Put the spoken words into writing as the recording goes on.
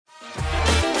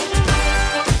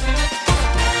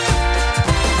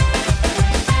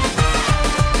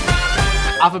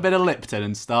Have a bit of Lipton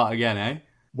and start again, eh?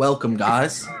 Welcome,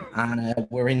 guys. And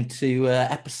we're into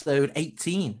episode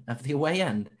 18 of the away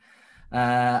end.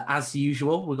 As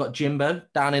usual, we've got Jimbo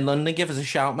down in London. Give us a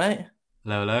shout, mate.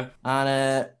 Hello.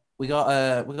 And we got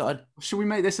a. Should we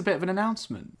make this a bit of an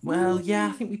announcement? Well, yeah,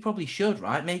 I think we probably should,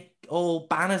 right? Make all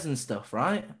banners and stuff,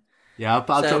 right? Yeah, I'll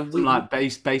drop some like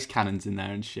bass cannons in there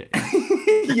and shit.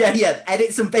 yeah.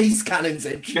 Edit some bass cannons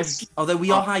in. Although we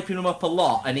are hyping him up a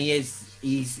lot, and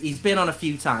he's been on a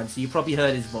few times, so you probably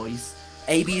heard his voice.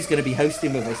 AB is going to be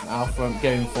hosting with us now from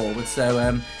going forward,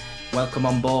 so welcome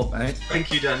on board, mate.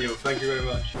 Thank you, Daniel. Thank you very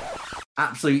much.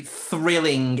 Absolute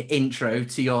thrilling intro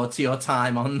to your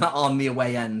time on the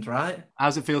away end, right?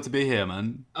 How's it feel to be here,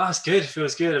 man? Oh, it's good. It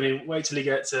feels good. I mean, wait till you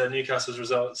get to Newcastle's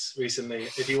results recently.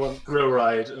 If you want grill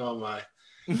ride, oh my.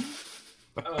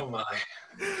 Oh my.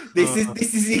 This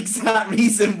is the exact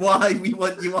reason why we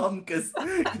want you on, because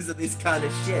of this kind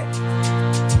of shit.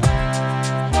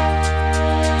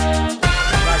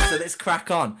 Right, so let's crack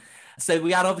on. So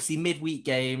we had obviously midweek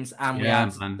games, and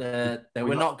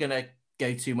we're not going to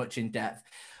go too much in depth.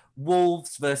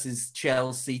 Wolves versus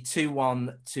Chelsea,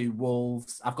 2-1 to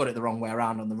Wolves. I've got it the wrong way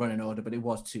around on the running order, but it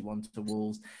was 2-1 to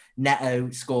Wolves. Neto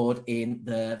scored in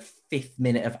the 5th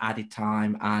minute of added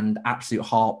time, and absolute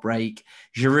heartbreak.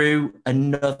 Giroud,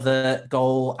 another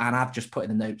goal, and I've just put in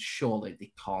the notes, surely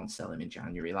they can't sell him in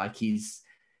January. Like he's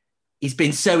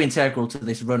been so integral to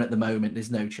this run at the moment.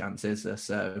 There's no chance, is there?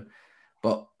 So,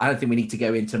 but I don't think we need to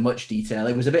go into much detail.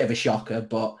 It was a bit of a shocker,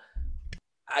 but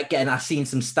again, I've seen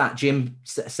some stat. Jim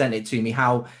sent it to me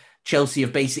how Chelsea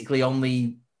have basically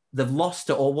they've lost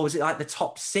to, or what was it, like the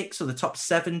top 6 or the top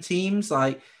 7 teams,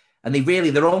 like, and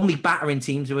they're only battering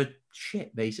teams who are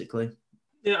shit, basically.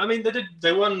 Yeah, I mean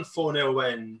they won 4-0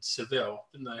 away in Seville,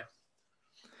 didn't they?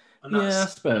 And I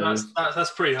suppose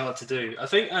that's pretty hard to do. I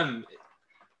think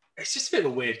it's just a bit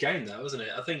of a weird game, though, isn't it?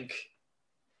 I think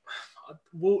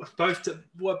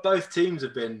both teams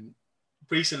have been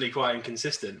recently quite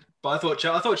inconsistent, but I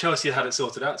thought Chelsea had it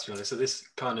sorted out, to be honest. So this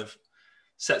kind of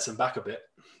sets them back a bit,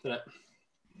 doesn't it?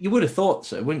 You would have thought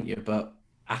so, wouldn't you? But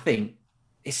I think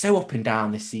it's so up and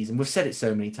down this season. We've said it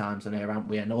so many times on here, haven't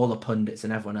we? And all the pundits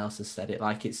and everyone else has said it.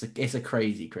 Like it's a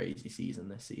crazy, crazy season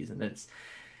this season. It's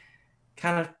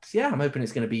kind of, I'm hoping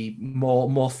it's going to be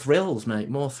more thrills, mate.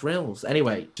 More thrills.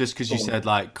 Anyway, just because you said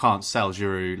like can't sell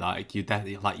Giroud, like you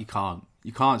definitely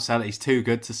you can't sell it. He's too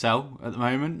good to sell at the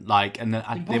moment. Like, and the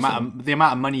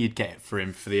amount of money you'd get for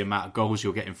him for the amount of goals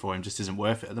you're getting for him just isn't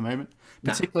worth it at the moment.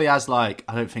 Particularly as like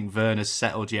I don't think Werner's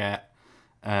settled yet.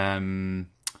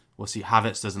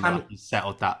 Havertz doesn't look like he's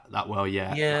settled that well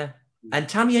yet. Yeah. And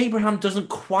Tammy Abraham doesn't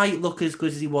quite look as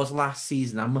good as he was last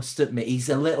season. I must admit, he's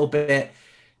a little bit.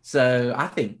 So I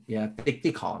think,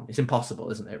 they can't. It's impossible,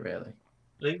 isn't it? Really.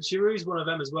 I think Giroud's one of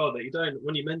them as well that you don't,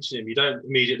 when you mention him, you don't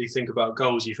immediately think about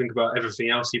goals. You think about everything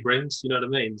else he brings. You know what I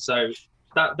mean? So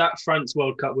that France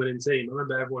World Cup winning team, I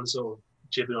remember everyone sort of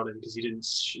jibbing on him because he didn't.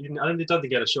 I don't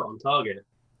think he had a shot on target,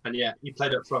 and yet he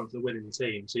played up front for the winning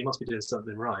team. So he must be doing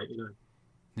something right, you know.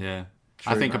 Yeah,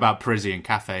 true, I think about Prizzi and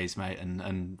cafes, mate,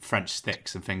 and French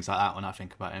sticks and things like that when I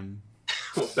think about him.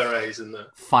 What berets and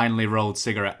that. Finely rolled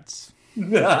cigarettes.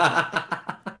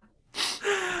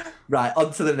 Right,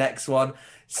 on to the next one.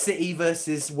 City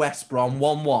versus West Brom,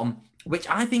 1-1, which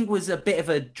I think was a bit of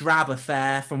a drab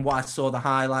affair from what I saw the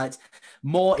highlights.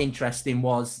 More interesting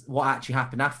was what actually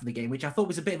happened after the game, which I thought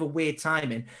was a bit of a weird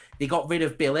timing. They got rid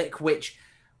of Bilic, which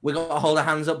we got to hold our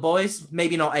hands up, boys.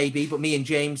 Maybe not AB, but me and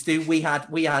James do. We had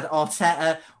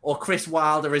Arteta or Chris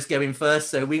Wilder as going first,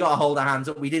 so we got to hold our hands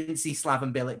up. We didn't see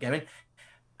Slaven Bilic going.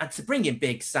 And to bring in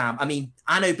Big Sam, I mean,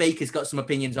 I know Baker's got some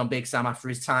opinions on Big Sam after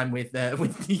his time with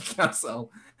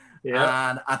Newcastle.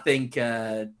 Yeah. And I think,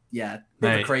 bit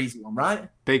of a crazy one, right?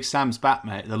 Big Sam's back,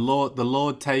 mate. The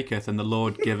Lord taketh and the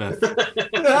Lord giveth.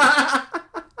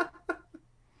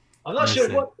 I'm not sure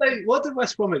what did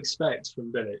West Brom expect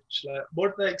from Bilic. Like,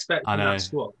 what did they expect from that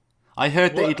squad? I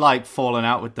heard that he'd like fallen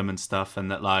out with them and stuff, and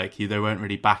that like they weren't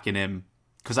really backing him.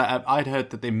 Because I'd heard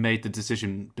that they made the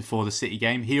decision before the City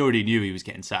game. He already knew he was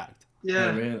getting sacked.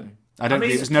 Yeah, really. I don't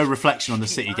think there was no reflection on the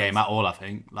City game at all. I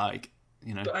think, like,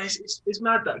 you know, but it's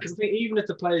mad that, because I think even if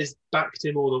the players backed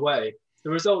him all the way, the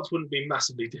results wouldn't be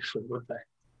massively different, would they?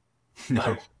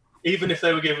 No. Even if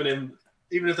they were giving him,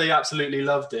 even if they absolutely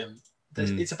loved him,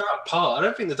 it's about par. I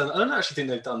don't actually think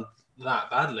they've done that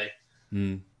badly.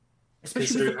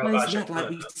 Especially with the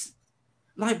players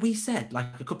like we said, like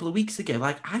a couple of weeks ago,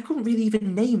 like I couldn't really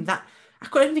even name that. I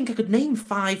don't think I could name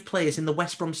 5 players in the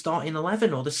West Brom starting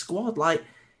 11 or the squad. Like,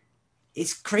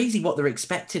 it's crazy what they're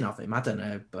expecting of him. I don't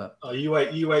know, but you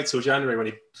wait till January when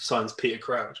he signs Peter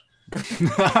Crouch.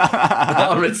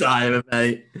 Not retirement,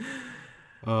 mate.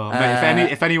 Oh,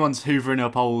 mate, if anyone's hoovering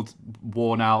up old,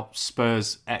 worn-out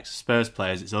ex-Spurs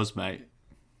players, it's us, mate.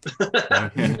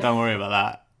 Don't worry about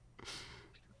that.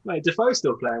 Mate, Defoe's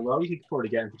still playing well. You could probably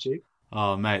get him for cheap.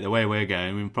 Oh, mate, the way we're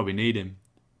going, we probably need him.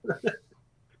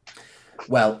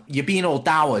 Well, you're being all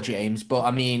dour, James, but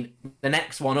I mean, the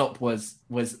next one up was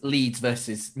Leeds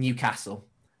versus Newcastle,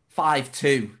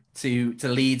 5-2 to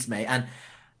Leeds, mate, and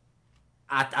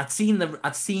I'd seen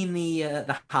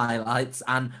the highlights,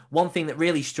 and one thing that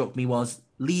really struck me was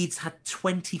Leeds had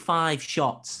 25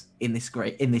 shots in this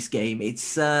game.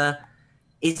 It's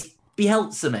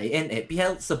Bielsa, mate, isn't it?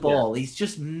 Bielsa ball. Yeah. He's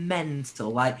just mental.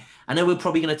 Like, I know we're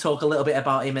probably going to talk a little bit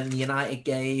about him in the United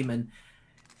game and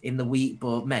in the week,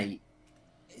 but mate,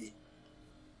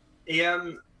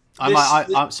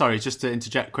 I'm sorry, just to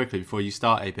interject quickly before you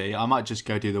start, AP. I might just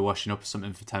go do the washing up or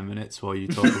something for 10 minutes while you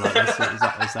talk about this.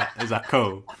 Is that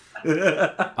cool?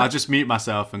 I'll just mute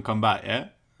myself and come back. Yeah.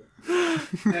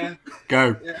 Yeah.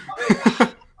 Go. Yeah.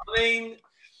 I mean,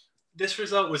 this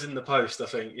result was in the post, I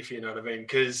think, if you know what I mean,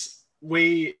 because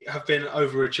we have been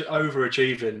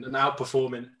overachieving and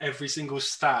outperforming every single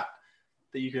stat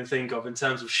that you can think of in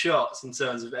terms of shots, in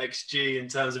terms of XG, in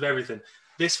terms of everything.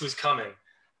 This was coming.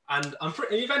 And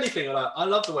if anything, I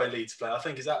love the way Leeds play. I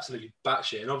think it's absolutely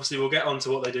batshit. And obviously we'll get on to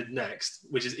what they did next,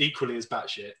 which is equally as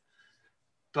batshit.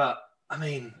 But, I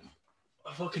mean,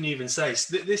 what can you even say?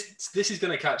 This is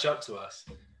going to catch up to us.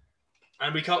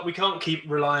 And we can't keep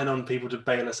relying on people to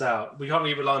bail us out. We can't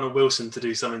keep relying on Wilson to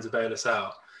do something to bail us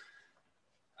out.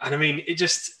 And, I mean, it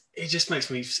just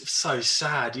makes me so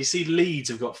sad. You see, Leeds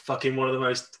have got fucking one of the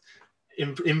most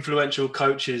influential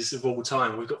coaches of all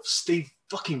time. We've got Steve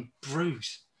fucking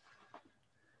Bruce.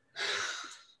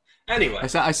 Anyway,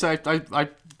 I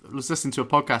was listening to a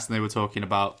podcast and they were talking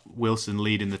about Wilson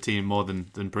leading the team more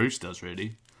than Bruce does,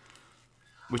 really,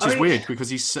 which is weird because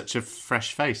he's such a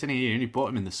fresh face, isn't he? You only bought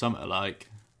him in the summer, like.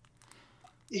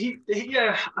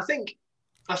 Yeah, I think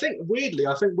weirdly,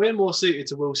 we're more suited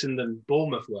to Wilson than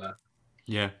Bournemouth were.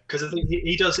 Yeah, because I think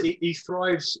he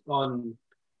thrives on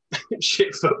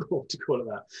shit football, to call it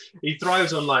that. He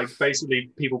thrives on like basically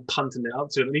people punting it up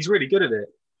to him, and he's really good at it.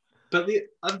 But the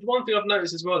one thing I've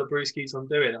noticed as well that Bruce keeps on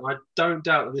doing, and I don't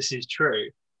doubt that this is true,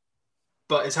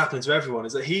 but it's happening to everyone,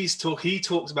 is that he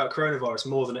talks about coronavirus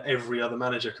more than every other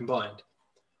manager combined.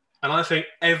 And I think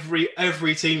every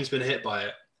team's been hit by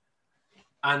it.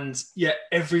 And yet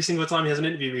every single time he has an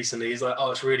interview recently, he's like,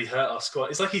 oh, it's really hurt our squad.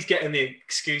 It's like he's getting the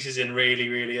excuses in really,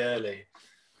 really early.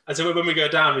 And so when we go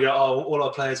down, we go, oh, all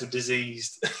our players are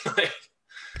diseased.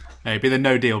 Hey, be the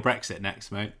no-deal Brexit next,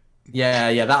 mate.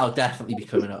 Yeah, that'll definitely be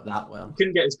coming up that well. He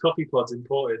couldn't get his coffee pods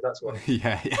imported, that's why.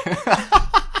 Yeah.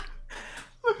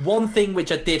 One thing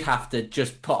which I did have to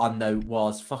just put on note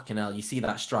was, fucking hell, you see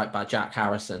that strike by Jack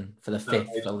Harrison for the fifth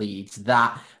for Leeds.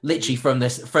 That literally from the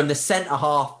centre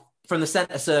half, from the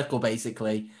centre circle,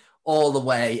 basically, all the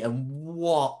way. And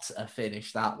what a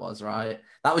finish that was, right?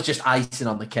 That was just icing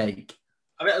on the cake.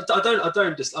 I mean,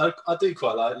 I do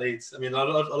quite like Leeds. I mean, I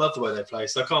love the way they play,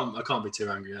 so I can't be too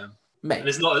angry at them. Mate. And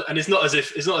it's not as if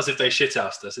they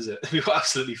shithoused us, is it? We got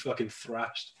absolutely fucking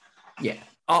thrashed. Yeah.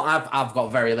 Oh, I've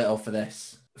got very little for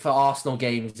this. For Arsenal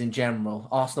games in general,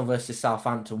 Arsenal versus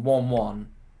Southampton 1-1.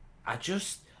 I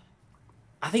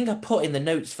think I put in the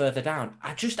notes further down.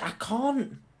 I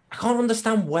can't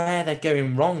understand where they're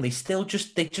going wrong. They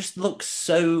just look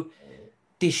so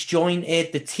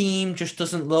disjointed. The team just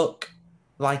doesn't look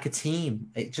like a team.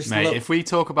 It just mate, if we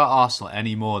talk about Arsenal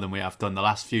any more than we have done the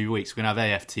last few weeks, we're gonna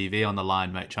have AFTV on the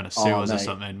line, mate, trying to sue us or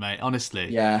something, mate.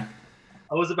 Honestly. Yeah.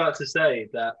 I was about to say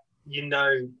that you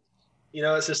know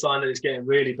it's a sign that it's getting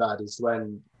really bad is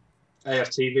when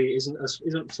AFTV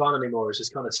isn't fun anymore. It's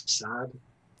just kind of sad.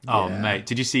 Oh mate,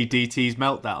 did you see DT's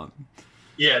meltdown?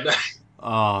 Yeah. No.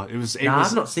 Oh, it was.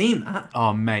 I've not seen that.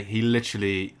 Oh, mate, he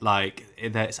literally, like,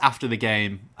 it's after the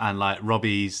game and, like,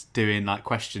 Robbie's doing, like,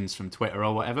 questions from Twitter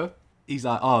or whatever. He's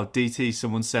like, oh, DT,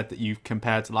 someone said that you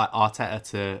compared to, like, Arteta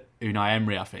to Unai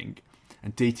Emery, I think.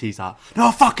 And DT's like, no,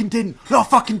 I fucking didn't.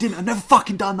 I've never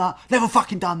fucking done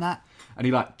that. And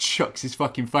he, like, chucks his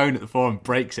fucking phone at the floor and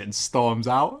breaks it and storms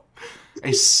out.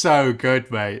 It's so good,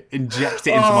 mate. Inject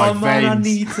it into my veins. I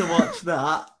need to watch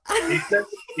that.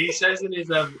 He says in his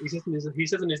like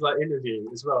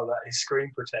interview as well that his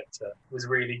screen protector was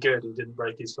really good and didn't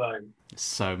break his phone.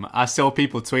 So I saw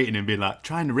people tweeting and being like,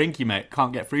 "Trying to ring you, mate.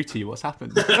 Can't get through to you. What's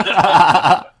happened?"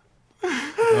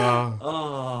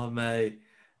 Oh, mate.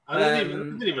 I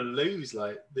didn't even lose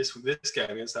like this game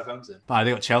against Southampton. But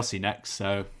they got Chelsea next,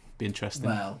 so be interesting.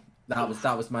 Well, That was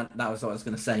what I was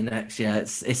going to say next. Yeah,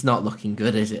 it's not looking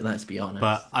good, is it? Let's be honest.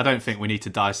 But I don't think we need to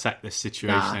dissect this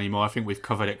situation anymore. I think we've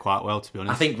covered it quite well, to be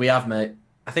honest. I think we have, mate.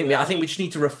 I think we just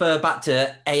need to refer back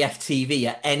to AFTV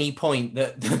at any point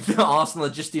that Arsenal are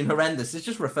just doing horrendous. Let's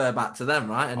just refer back to them,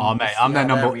 right? And mate, I'm their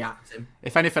number.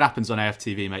 If anything happens on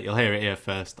AFTV, mate, you'll hear it here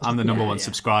first. I'm the number one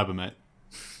subscriber, mate.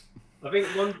 I think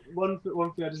one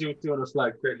thing I just want to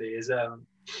flag quickly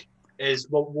is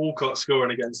what Walcott scoring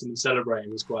against them and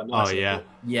celebrating was quite nice. Oh yeah,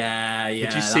 yeah.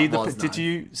 Did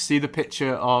you see the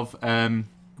picture of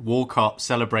Walcott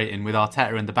celebrating with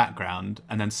Arteta in the background,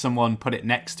 and then someone put it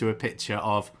next to a picture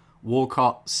of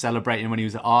Walcott celebrating when he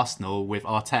was at Arsenal with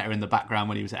Arteta in the background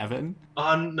when he was at Everton? No,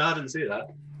 I didn't see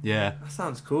that. Yeah, that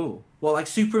sounds cool. Well, like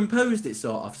superimposed it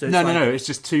sort of. So it's no. It's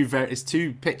just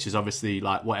two pictures, obviously,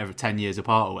 like whatever 10 years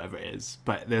apart or whatever it is.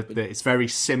 But it's very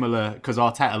similar because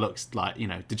Arteta looks like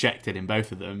dejected in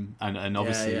both of them, and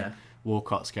obviously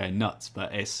Walcott's going nuts.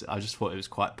 But I just thought it was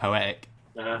quite poetic.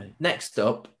 Next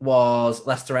up was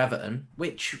Leicester Everton,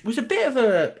 which was a bit of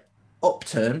a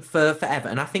upturn for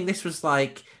Everton. I think this was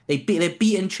like they'd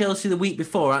beaten Chelsea the week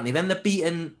before, aren't they? Then they're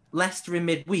beaten Leicester in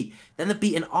midweek. Then they're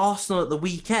beating Arsenal at the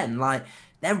weekend. Like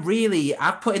they're really,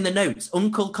 I've put in the notes,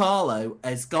 Uncle Carlo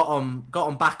has got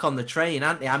them back on the train,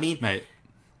 haven't they? I mean, mate,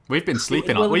 we've been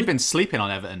sleeping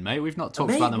on Everton, mate. We've not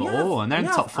talked about them at all, and they're in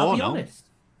top four now.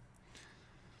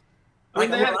 I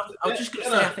was just going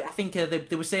to say, I think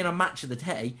they were saying on Match of the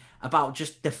Day about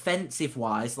just defensive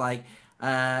wise, like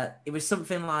it was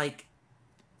something like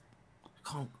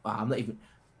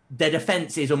their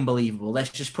defense is unbelievable. Let's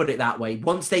just put it that way.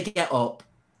 Once they get up,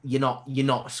 you're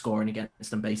not scoring against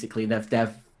them. Basically,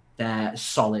 they're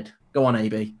solid. Go on,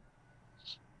 AB.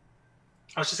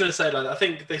 I was just going to say, like, I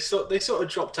think they sort of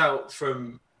dropped out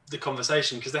from the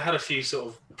conversation because they had a few sort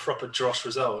of proper dross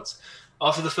results.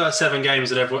 After the first 7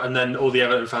 games and then all the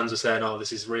Everton fans were saying, "Oh,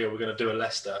 this is real. We're going to do a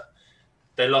Leicester."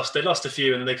 They lost a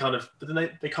few, and then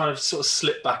they kind of sort of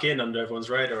slipped back in under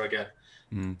everyone's radar again.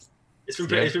 Mm. It's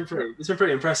been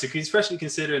pretty impressive, especially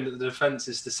considering that the defence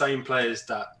is the same players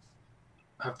that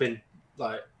have been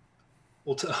like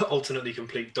alternately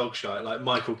complete dog shite, like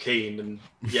Michael Keane and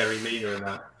Yerry Mina and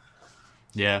that.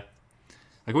 Yeah,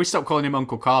 like we stopped calling him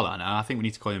Uncle Carlo now. I think we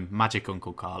need to call him Magic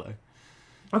Uncle Carlo.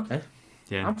 Okay.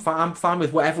 Yeah, I'm fine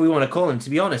with whatever we want to call him. To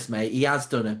be honest, mate, he's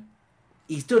done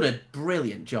a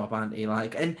brilliant job, hasn't he?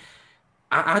 Like, and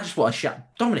I just want to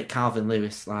shout Dominic Calvert-Lewin.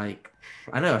 Like,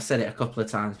 I know I said it a couple of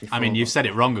times before. I mean, you've said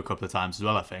it wrong a couple of times as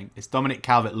well. I think it's Dominic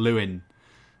Calvert-Lewin.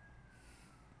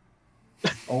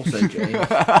 Also, James, you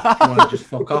want to just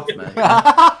fuck off, mate?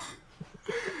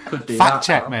 Could do fact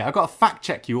check, mate. I've got to fact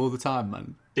check you all the time,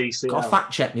 man. DCL. Got to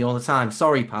fact check me all the time.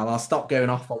 Sorry, pal. I'll stop going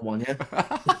off on one. Yeah.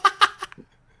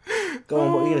 Go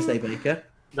on, what were you going to say, Baker?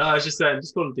 No, I was just saying,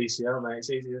 just call him DCL, mate. It's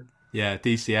easier. Yeah,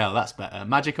 DCL, that's better.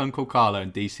 Magic Uncle Carlo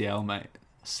and DCL, mate.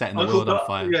 Setting the world on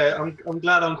fire. Yeah, I'm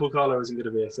glad Uncle Carlo isn't going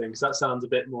to be a thing, because that sounds a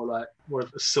bit more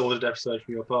of a sordid episode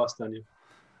from your past, Daniel.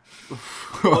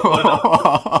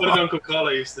 What did Uncle Carlo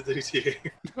used to do to you?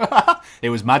 It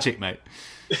was magic, mate.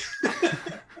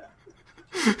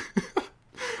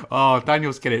 Oh,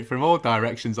 Daniel's getting it from all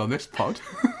directions on this pod.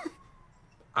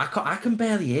 I can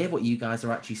barely hear what you guys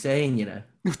are actually saying, you know.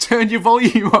 Turn your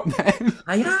volume up then.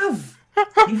 I have.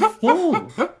 You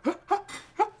fool.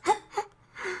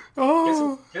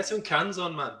 Oh. Get some cans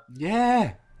on, man.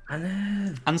 Yeah. I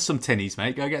know. And some tinnies,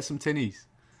 mate. Go get some tinnies.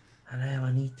 I know,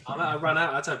 I need to. I ran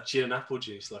out. I had to have gin and apple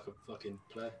juice like a fucking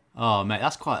player. Oh, mate,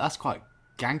 that's quite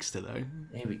gangster, though.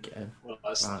 There we go. Well,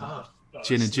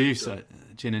 gin and juice.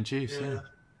 Gin and juice, yeah.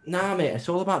 Nah, mate, it's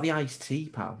all about the iced tea,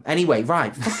 pal. Anyway,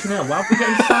 right, fucking hell, why are we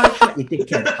getting sidetracked, you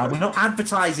dickhead, pal? We're not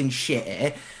advertising shit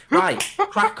here. Right,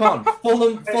 crack on.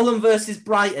 Fulham versus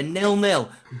Brighton, 0-0.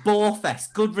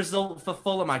 Borefest, good result for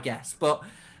Fulham, I guess, but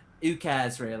who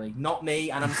cares, really? Not me,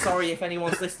 and I'm sorry if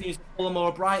anyone's listening who's a Fulham or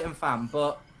a Brighton fan,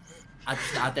 but I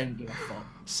don't give a fuck.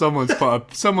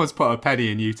 Someone's put a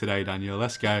penny in you today, Daniel.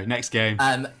 Let's go. Next game.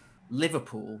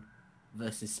 Liverpool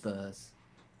versus Spurs.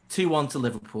 2-1 to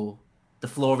Liverpool. The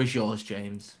floor is yours,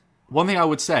 James. One thing I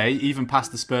would say, even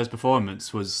past the Spurs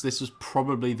performance, was this was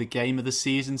probably the game of the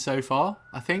season so far,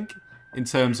 I think. In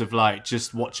terms of like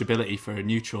just watchability for a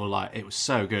neutral, like it was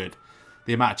so good.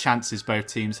 The amount of chances both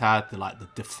teams had, the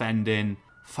defending.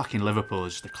 Fucking Liverpool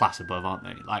is just a class above, aren't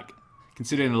they? Like,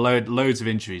 considering loads of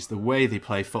injuries, the way they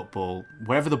play football,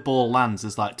 wherever the ball lands,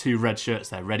 there's like 2 red shirts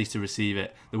there ready to receive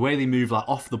it. The way they move like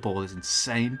off the ball is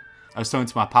insane. I was talking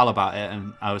to my pal about it,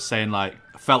 and I was saying like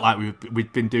I felt like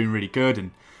we'd been doing really good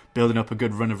and building up a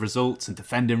good run of results and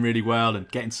defending really well and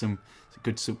getting some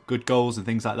good goals and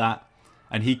things like that.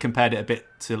 and he compared it a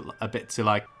bit to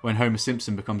like when Homer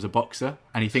Simpson becomes a boxer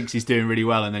and he thinks he's doing really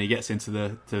well, and then he gets into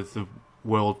the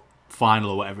world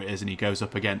final or whatever it is, and he goes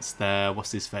up against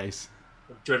what's his face,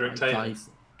 Dredrick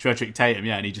Tatum,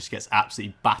 yeah, and he just gets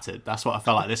absolutely battered. That's what I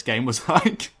felt like this game was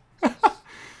like.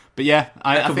 But yeah,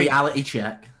 I think reality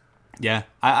check. Yeah,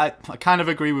 I kind of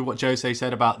agree with what Jose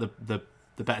said about the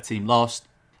better team lost.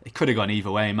 It could have gone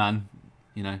either way, man.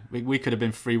 You know, we could have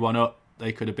been 3-1 up.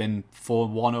 They could have been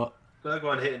 4-1 up.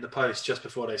 Bergwijn hitting the post just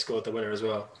before they scored the winner as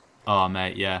well. Oh,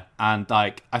 mate, yeah. And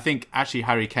like, I think actually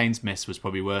Harry Kane's miss was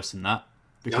probably worse than that.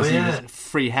 Because he was a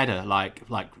free header, like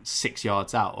 6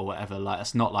 yards out or whatever. Like,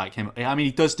 that's not like him. I mean,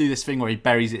 he does do this thing where he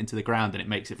buries it into the ground and it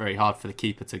makes it very hard for the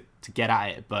keeper to get at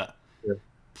it, but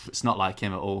it's not like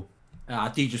him at all. I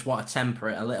do just want to temper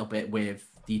it a little bit with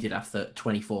he did have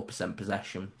 24%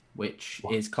 possession, which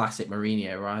is classic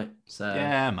Mourinho, right? So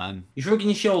yeah, man. You're shrugging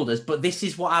your shoulders, but this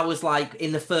is what I was like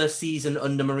in the first season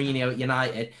under Mourinho at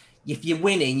United. If you're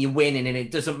winning, and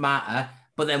it doesn't matter.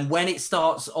 But then when it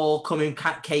starts all coming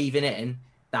caving in,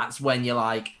 that's when you're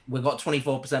like, we've got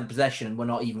 24% possession and we're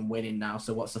not even winning now,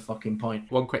 so what's the fucking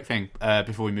point? One quick thing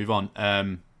before we move on.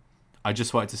 I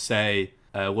just wanted to say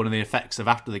one of the effects of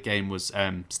after the game was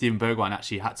Steven Bergwijn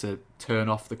actually had to turn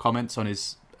off the comments on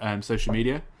his social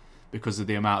media because of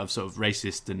the amount of sort of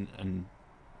racist and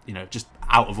you know, just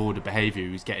out of order behaviour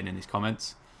he was getting in his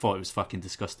comments. Thought it was fucking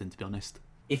disgusting, to be honest.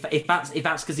 If that's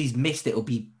because he's missed it, it'll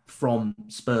be from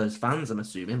Spurs fans, I'm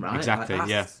assuming, right? Exactly, like,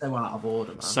 yeah. So out of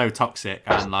order, man. So toxic,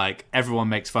 and like everyone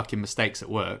makes fucking mistakes at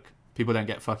work. People don't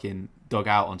get fucking dug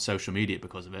out on social media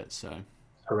because of it. So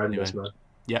horrendous, anyway. Man.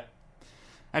 Yeah.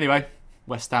 Anyway,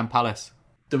 West Ham Palace.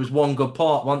 There was one good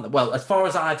part. Well, as far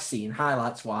as I've seen,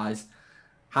 highlights wise,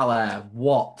 Haller,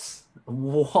 what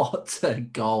a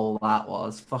goal that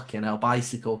was! Fucking hell,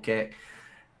 bicycle kick.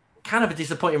 Kind of a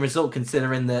disappointing result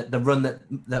considering the run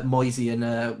that Moisey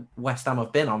and West Ham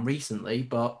have been on recently,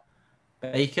 but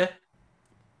Baker?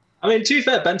 I mean, to be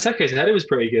fair, Benteke's header was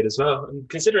pretty good as well. And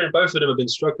considering both of them have been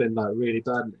struggling like really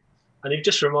badly. And you've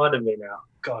just reminded me now,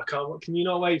 God, can you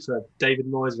not wait for David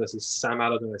Moyes versus Sam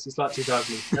Allardyce? It's like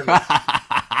 2007.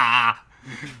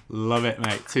 Love it,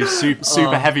 mate. Two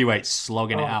super heavyweights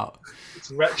slogging it out. It's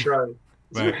retro.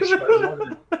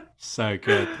 So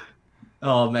good.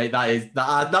 Oh, mate, I've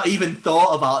not even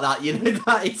thought about that. You know,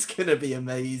 that is going to be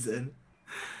amazing.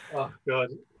 Oh, God.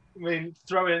 I mean,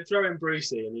 throw in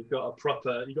Brucey and you've got a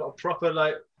proper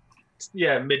like,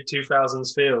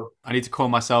 mid-2000s feel. I need to call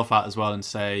myself out as well and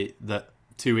say that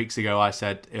 2 weeks ago I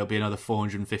said it'll be another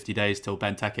 450 days till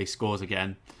Benteke scores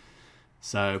again.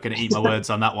 So I'm going to eat my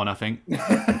words on that one, I think.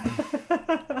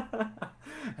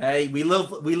 Hey, we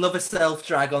love a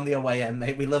self-drag on the away end,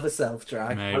 mate. We love a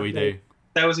self-drag. Mate, we do.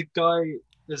 There's a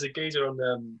geezer on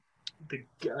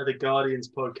the Guardian's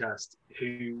podcast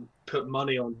who put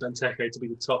money on Benteke to be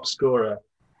the top scorer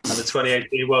at the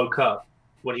 2018 World Cup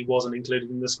when he wasn't included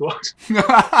in the squad.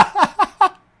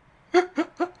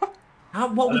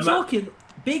 What we're talking?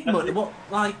 Big money? What,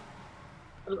 like?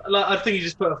 I think he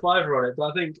just put a fiver on it,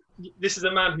 but I think this is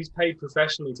a man who's paid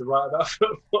professionally to write about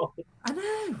football. I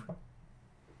know.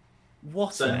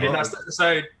 What? So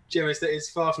Jim, it's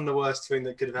far from the worst thing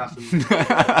that could have happened.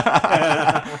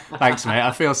 Thanks, mate.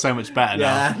 I feel so much better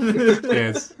now.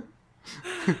 Cheers.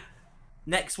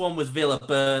 Next one was Villa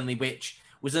Burnley, which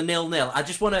was a 0-0. I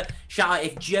just want to shout out,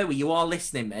 if Joey, you are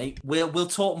listening, mate, we'll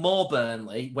talk more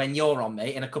Burnley when you're on,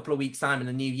 mate, in a couple of weeks' time in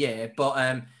the new year. But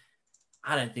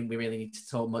I don't think we really need to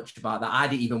talk much about that. I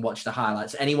didn't even watch the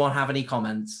highlights. Anyone have any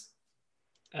comments?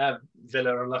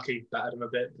 Villa are unlucky, battered them a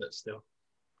bit, but still,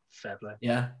 fair play.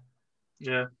 Yeah.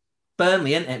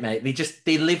 Burnley, isn't it, mate?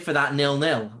 They live for that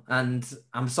 0-0. And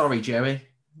I'm sorry, Joey.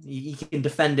 You can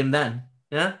defend him then.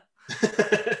 Yeah?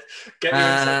 Get your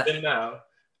insight in now,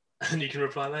 and you can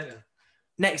reply later.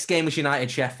 Next game was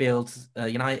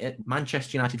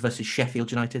Manchester United versus Sheffield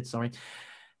United, sorry.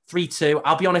 3-2.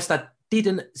 I'll be honest, I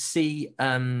didn't see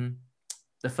the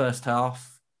first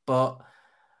half, but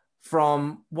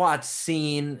from what I'd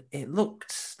seen, it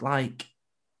looked like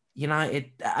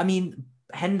United... I mean,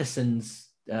 Henderson's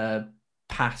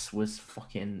pass was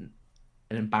fucking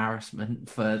an embarrassment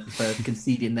for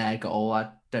conceding their goal. I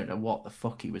don't know what the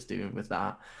fuck he was doing with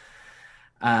that.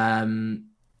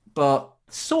 But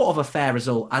sort of a fair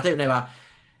result. I don't know.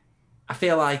 I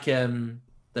feel like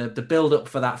the build up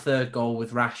for that third goal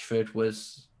with Rashford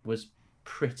was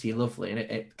pretty lovely, and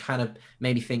it kind of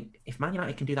made me think, if Man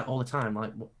United can do that all the time,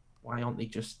 like why aren't they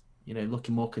just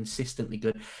looking more consistently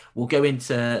good? We'll go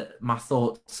into my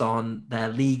thoughts on their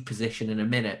league position in a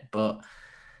minute, but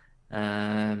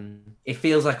it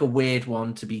feels like a weird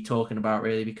one to be talking about,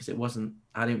 really, because it wasn't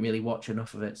I didn't really watch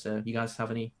enough of it. So you guys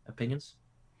have any opinions?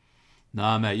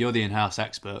 No, mate, you're the in-house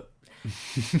expert.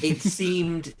 It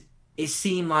seemed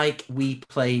like we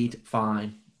played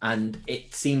fine, and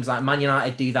it seems like Man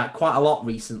United do that quite a lot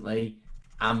recently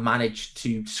and managed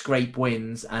to scrape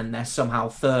wins, and they're somehow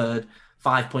third,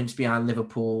 5 points behind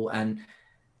Liverpool. And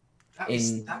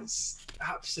that's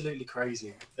absolutely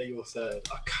crazy that you're third.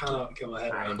 I cannot get my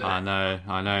head around it.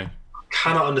 I know.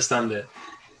 Cannot understand it.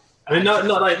 I mean, not.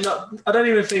 I don't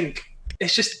even think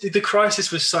it's just the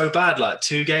crisis was so bad like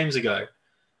 2 games ago.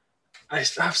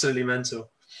 It's absolutely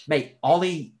mental, mate.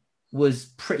 Ollie was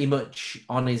pretty much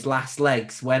on his last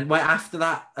legs when after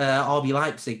that RB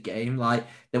Leipzig game. Like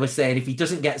they were saying, if he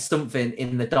doesn't get something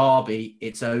in the derby,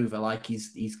 it's over. Like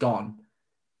he's gone.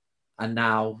 And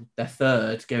now they're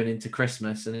third going into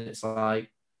Christmas, and it's like,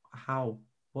 how?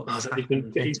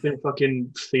 He's been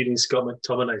fucking feeding Scott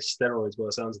McTominay steroids by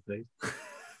the sounds of things.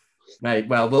 Mate,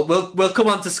 well, we'll come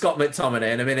on to Scott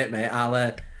McTominay in a minute, mate.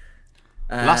 I'll.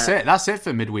 That's it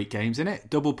for midweek games, isn't it?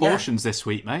 Double portions this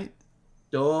week, mate.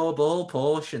 Double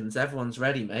portions. Everyone's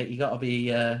ready, mate. You got to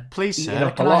be. Please,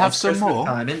 sir. Can I have some more?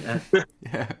 Time, isn't it?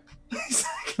 Yeah.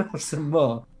 Can I have some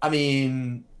more? I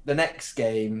mean, the next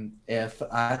game,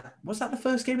 was that the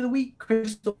first game of the week?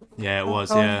 Crystal. Yeah, it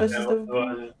was.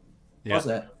 Yeah. Was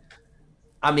it?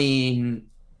 I mean,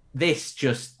 this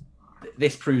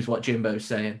proves what Jimbo's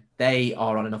saying. They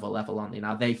are on another level, aren't they?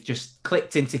 Now they've just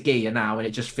clicked into gear now, and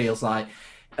it just feels like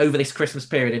over this Christmas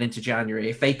period and into January,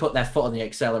 if they put their foot on the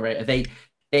accelerator,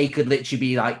 they could literally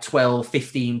be like 12,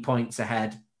 15 points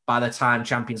ahead by the time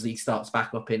Champions League starts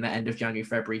back up in the end of January,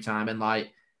 February time, and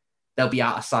like they'll be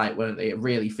out of sight, won't they? It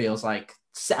really feels like.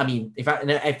 I mean, if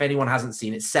anyone hasn't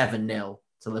seen it, 7-0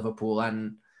 to Liverpool,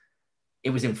 and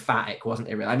it was emphatic, wasn't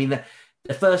it? Really? I mean,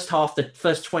 the first half, the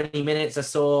first 20 minutes, I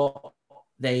saw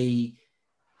they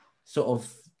sort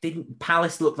of didn't.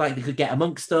 Palace looked like they could get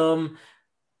amongst them,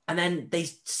 and then they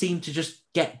seem to just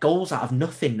get goals out of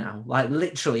nothing now, like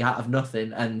literally out of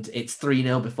nothing, and it's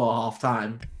 3-0 before half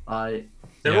time. The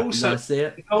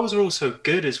goals are also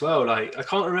good as well. Like I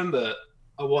can't remember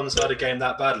a one-sided game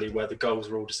that badly where the goals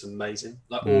were all just amazing.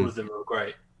 Like all of them were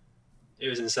great. It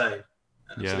was insane,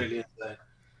 absolutely insane.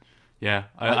 Yeah,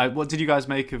 what did you guys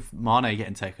make of Mane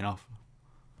getting taken off?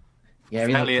 Yeah,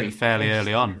 fairly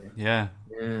early on. Yeah.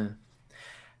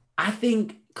 I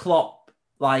think Klopp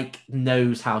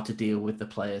knows how to deal with the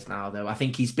players now, though. I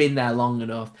think he's been there long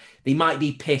enough. They might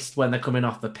be pissed when they're coming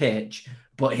off the pitch,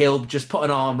 but he'll just put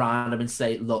an arm around them and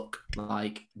say, "Look,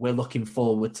 like we're looking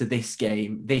forward to this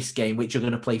game, which you're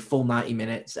going to play full 90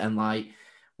 minutes, and like."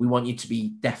 We want you to be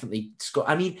definitely score.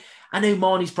 I mean, I know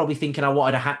Marnie's probably thinking I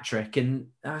wanted a hat trick, and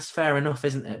that's fair enough,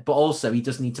 isn't it? But also, he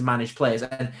does need to manage players,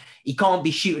 and he can't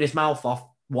be shooting his mouth off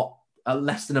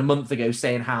less than a month ago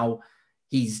saying how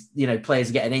he's players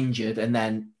are getting injured, and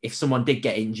then if someone did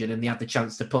get injured and they had the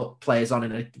chance to put players on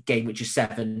in a game which is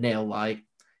 7-0, like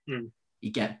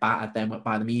you get battered then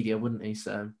by the media, wouldn't he?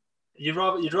 So you'd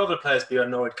rather players be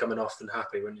annoyed coming off than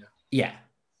happy, wouldn't you? Yeah,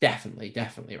 definitely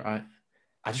right.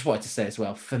 I just wanted to say as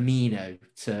well, Firmino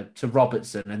to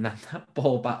Robertson, and then that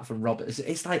ball back from Robertson.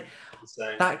 It's like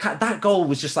that goal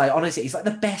was just like, honestly, it's like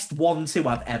the best 1-2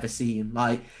 I've ever seen.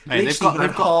 Like, mate, they've got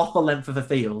half the length of the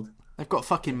field. They've got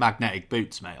fucking magnetic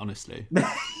boots, mate. Honestly,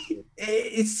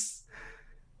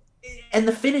 and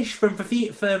the finish from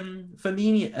Firmino,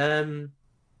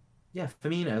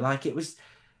 Firmino, like it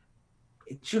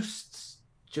just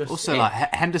also like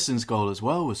Henderson's goal as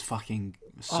well was fucking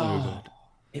so good.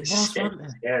 It was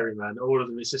scary, man. All of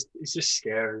them. It's just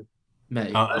scary,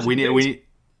 mate. We need.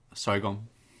 Sorry, go on.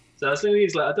 So the thing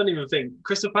is, like, I don't even think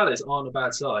Crystal Palace aren't a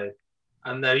bad side,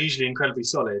 and they're usually incredibly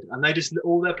solid. And they just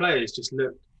all their players just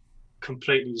looked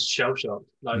completely shell shocked.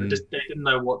 Like they didn't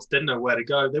know where to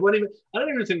go. They weren't even. I don't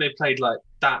even think they played like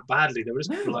that badly. They were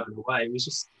just blown away. It was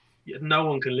just no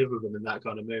one can live with them in that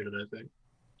kind of mood. I don't think.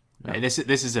 Mate, this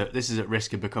is at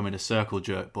risk of becoming a circle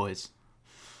jerk, boys.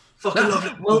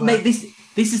 Well, mate, this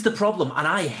is the problem, and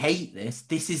I hate this.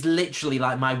 This is literally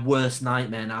like my worst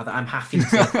nightmare now that I'm having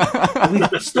to.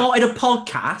 We've started a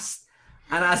podcast,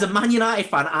 and as a Man United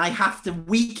fan, I have to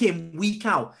week in, week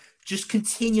out, just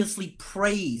continuously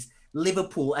praise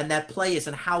Liverpool and their players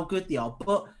and how good they are.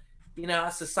 But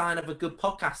that's a sign of a good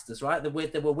podcasters, right? That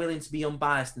we're willing to be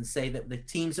unbiased and say that the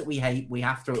teams that we hate, we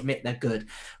have to admit they're good.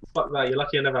 Fuck that! You're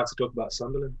lucky I never have to talk about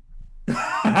Sunderland.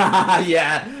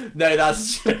 Yeah, no,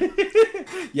 that's true.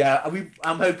 Yeah,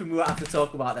 I'm hoping we won't have to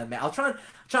talk about them, mate. I'll try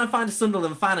and find a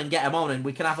Sunderland fan and get him on, and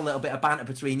we can have a little bit of banter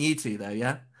between you two, though.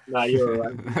 Yeah. Nah, you're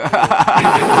all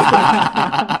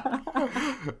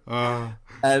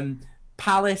right.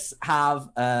 Palace have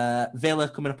Villa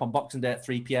coming up on Boxing Day at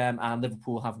 3 p.m. and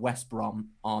Liverpool have West Brom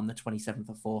on the 27th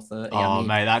at 4:30. Oh,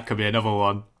 mate, that could be another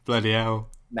one. Bloody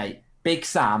hell. Mate, Big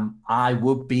Sam, I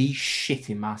would be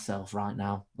shitting myself right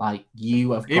now. Like,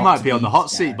 you have He might be on the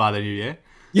hot seat by the new year.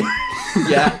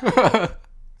 Yeah.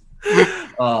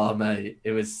 Oh, mate,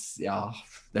 it was... Oh,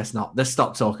 let's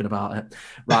stop talking about it.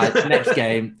 Right, next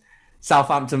game,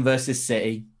 Southampton versus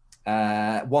City.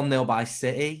 1-0 by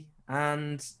City.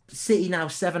 And City now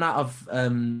 7 out of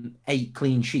 8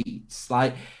 clean sheets.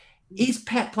 Like, is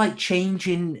Pep like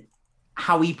changing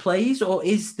how he plays, or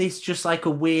is this just like a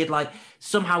weird, like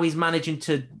somehow he's managing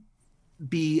to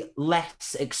be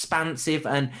less expansive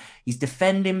and he's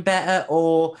defending better?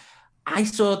 Or I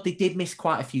saw they did miss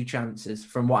quite a few chances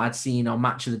from what I'd seen on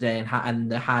Match of the Day and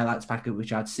the highlights packet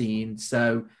which I'd seen.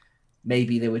 So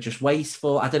maybe they were just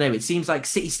wasteful. I don't know. It seems like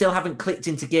City still haven't clicked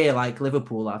into gear like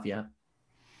Liverpool have yet.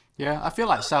 Yeah, I feel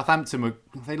like Southampton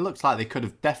they looked like they could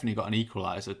have definitely got an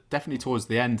equaliser. Definitely towards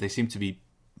the end, they seem to be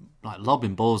like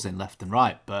lobbing balls in left and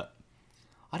right. But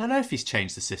I don't know if he's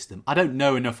changed the system. I don't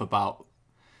know enough about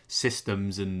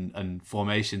systems and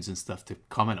formations and stuff to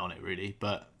comment on it really.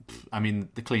 But I mean,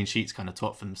 the clean sheets kind of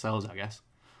talk for themselves, I guess.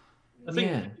 I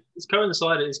think it's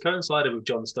coincided with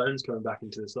John Stones coming back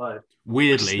into the side.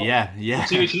 Weirdly, yeah. Yeah,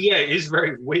 it is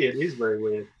very weird. It is very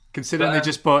weird. Considering they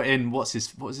just brought in was his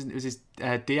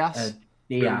Diaz?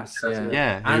 Diaz,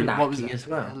 yeah, and Aki as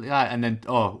well. Yeah, and then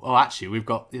actually we've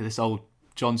got this old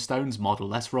John Stones model.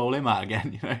 Let's roll him out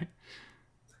again. You know.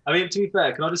 I mean, to be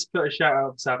fair, can I just put a shout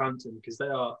out to Southampton because they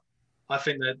are. I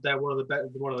think they're one of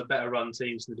the better run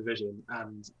teams in the division,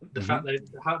 and the fact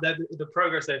the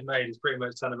progress they've made is pretty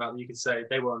much tantamount. You could say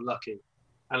they were unlucky,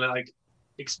 and like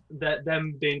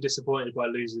them being disappointed by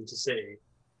losing to City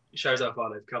shows how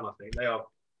far they've come. I think they are.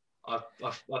 I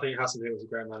think Hassan Hill was a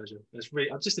great manager.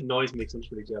 It just annoys me because I'm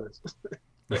just really jealous.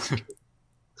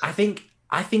 I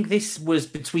think this was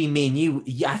between me and you.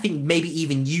 I think maybe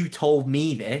even you told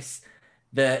me this,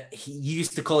 that he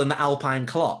used to call him the Alpine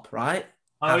Klopp, right?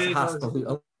 Oh,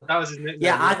 that was his nickname.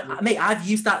 Yeah, I've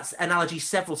used that analogy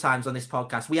several times on this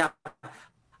podcast.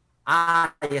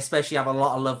 I especially have a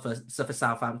lot of love for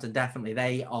Southampton. Definitely,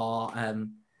 they are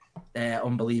they're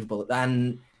unbelievable.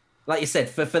 And like you said,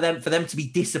 for them to be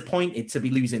disappointed to be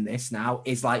losing this now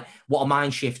is like what a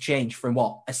mind shift change from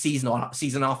what a season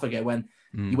and a half ago when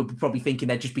you would probably thinking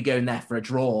they'd just be going there for a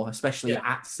draw, especially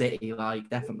at City. Like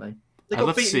definitely. They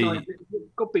got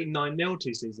beaten 9-0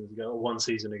 2 seasons ago, or 1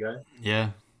 season ago.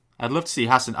 Yeah. I'd love to see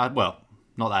Hassan... well,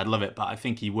 not that I'd love it, but I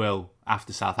think he will,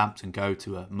 after Southampton, go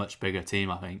to a much bigger team,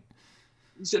 I think.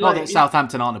 Not that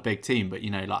Southampton aren't a big team, but,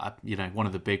 one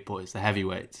of the big boys, the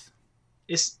heavyweights.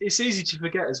 It's easy to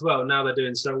forget as well, now they're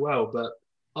doing so well, but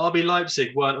RB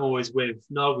Leipzig weren't always with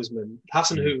Nagelsmann.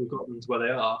 Hassan Hutel got them to where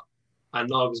they are, and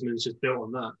Nagelsmann's just built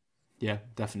on that. Yeah,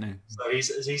 definitely. So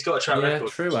he's got a track record. Yeah,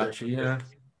 true, actually, yeah.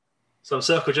 So I'm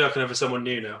circle jerking over someone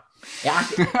new now. Yeah,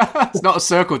 it's not a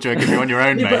circle jerk if you're on your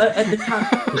own, mate. At the time...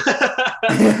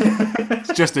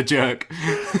 It's just a jerk.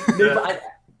 No, but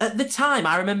at the time,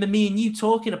 I remember me and you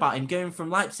talking about him going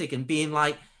from Leipzig and being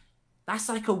like, that's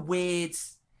like a weird...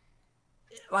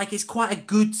 Like, it's quite a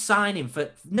good signing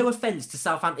for... No offence to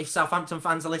Southampton, if Southampton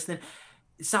fans are listening.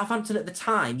 Southampton at the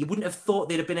time, you wouldn't have thought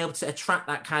they'd have been able to attract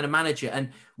that kind of manager.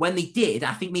 And when they did,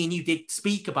 I think me and you did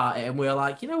speak about it and we were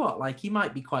like, you know what, like he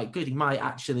might be quite good. He might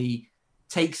actually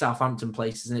take Southampton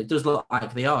places. And it does look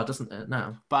like they are, doesn't it,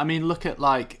 now? But I mean, look at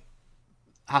like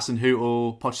Hassan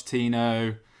Hutel,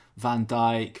 Pochettino, Van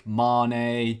Dijk,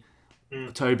 Mane,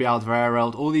 Toby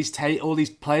Alderweireld. All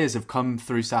these players have come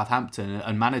through Southampton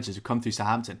and managers have come through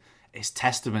Southampton. It's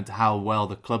testament to how well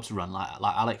the club's run. Like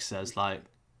Alex says,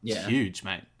 it's huge,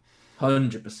 mate.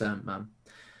 100%, man.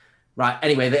 Right,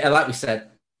 anyway, like we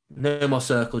said, no more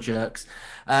circle jerks.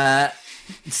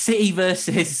 City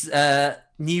versus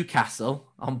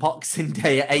Newcastle on Boxing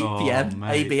Day at 8 p.m.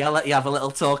 AB, I'll let you have a little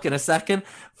talk in a second.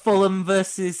 Fulham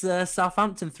versus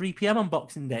Southampton, 3 p.m. on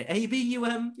Boxing Day. AB, you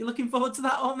looking forward to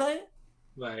that one, mate?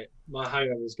 Mate, my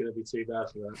hangover is going to be too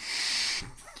bad for that.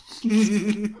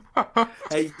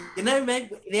 Hey,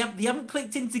 mate, they haven't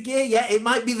clicked into gear yet. It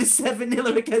might be the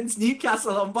 7-0 against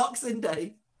Newcastle on Boxing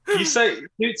Day. You say,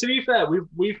 to be fair,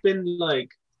 we've been like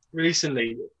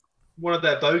recently one of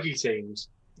their bogey teams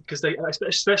because they,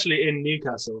 especially in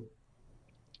Newcastle,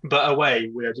 but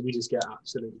away we just get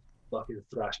absolutely fucking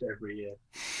thrashed every year.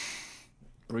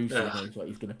 Bruce knows what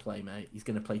he's going to play, mate. He's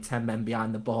going to play 10 men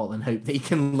behind the ball and hope that he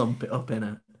can lump it up,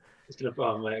 innit?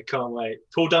 Mate, I can't wait.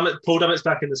 Paul Dummett's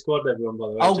back in the squad, everyone, by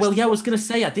the way. Well, yeah, I was going to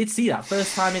say, I did see that.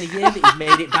 First time in a year that he's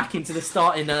made it back into the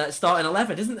starting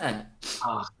 11, isn't it?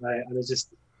 Mate, and it's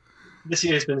just... This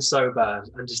year's been so bad,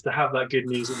 and just to have that good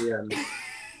news at the end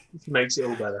makes it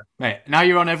all better. Mate, now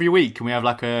you're on every week. Can we have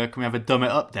a dumb it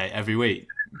update every week?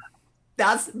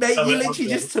 Mate, you literally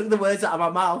just took the words out of my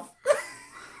mouth.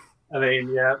 I mean,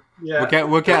 yeah.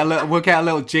 We'll get a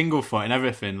little jingle for it and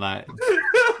everything, like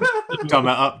dumb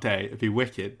it update. It'd be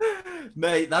wicked.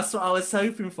 Mate, that's what I was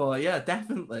hoping for. Yeah,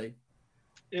 definitely.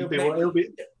 It'll be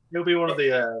one of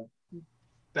the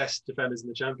best defenders in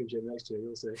the Championship next year.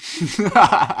 You'll see.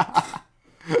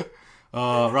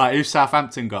 Oh, right. Who's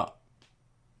Southampton got?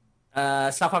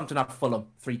 Southampton have Fulham,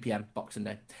 3 p.m. Boxing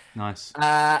Day. Nice.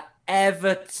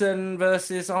 Everton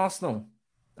versus Arsenal.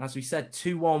 As we said,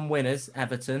 2-1 winners,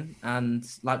 Everton, and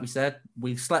like we said,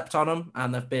 we've slept on them,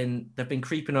 and they've been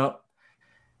creeping up.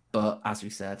 But as we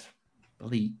said,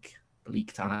 bleak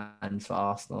times for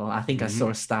Arsenal. I think I saw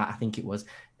a stat. I think it was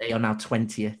they are now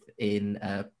 20th in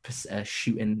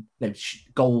shooting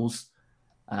goals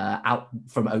out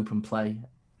from open play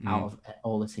out of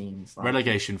all the teams.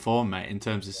 Relegation form, mate, in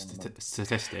terms of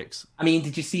statistics. I mean,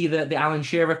 did you see the Alan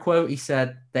Shearer quote? He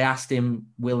said they asked him,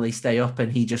 "Will they stay up?"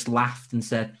 and he just laughed and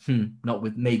said,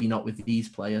 maybe not with these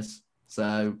players."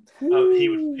 So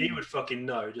he would fucking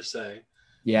know. Just saying.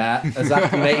 Yeah,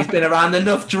 exactly, mate. He's been around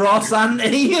enough dross, hasn't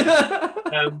he?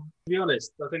 To be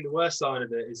honest, I think the worst sign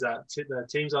of it is that the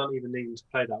teams aren't even needing to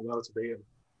play that well to beat them.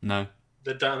 No,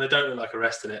 they don't look like a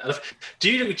rest in it.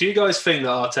 Do you guys think that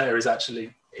Arteta is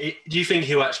actually? Do you think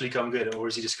he'll actually come good, or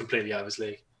is he just completely out of his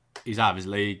league? He's out of his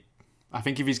league. I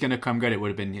think if he's going to come good, it would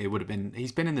have been.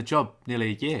 He's been in the job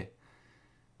nearly a year,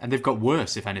 and they've got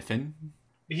worse, if anything.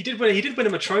 He did win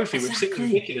him a trophy, which seems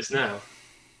ridiculous now.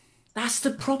 That's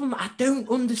the problem. I don't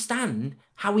understand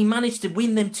how he managed to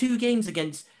win them 2 games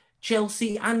against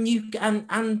Chelsea and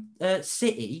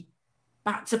City,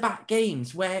 back-to-back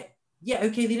games where, they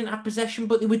didn't have possession,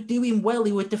 but they were doing well.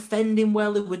 They were defending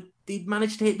well. They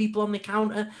managed to hit people on the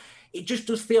counter. It just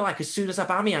does feel like as soon as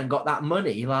Aubameyang got that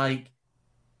money, like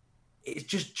it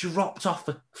just dropped off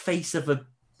the face of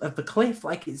the cliff.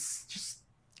 Like it's just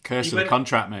curse of the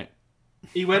contract, mate.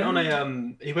 He went on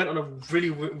a really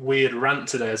weird rant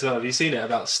today as well. Have you seen it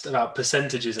about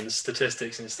percentages and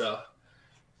statistics and stuff?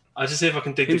 I'll just see if I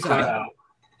can dig the quote out.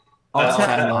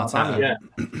 Yeah.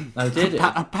 Oh, did it?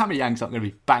 Aubameyang's not going to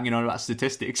be banging on about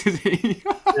statistics, is he?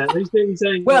 He's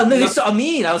saying, well, no, that's what I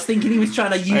mean. I was thinking he was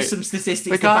trying to use some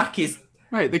statistics to back his...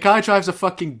 Mate, the guy drives a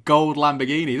fucking gold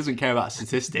Lamborghini. He doesn't care about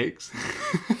statistics.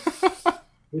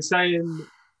 He's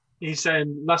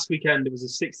saying last weekend it was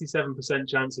a 67%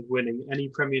 chance of winning any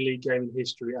Premier League game in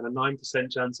history and a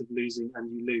 9% chance of losing and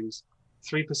you lose.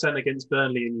 3% against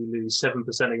Burnley and you lose.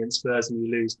 7% against Spurs and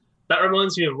you lose. That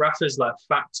reminds me of Rafa's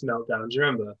facts meltdown. Do you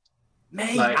remember?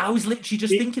 Mate, I was literally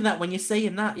just thinking that when you're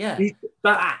saying that, yeah.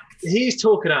 He's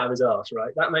talking out of his arse,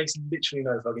 right? That makes literally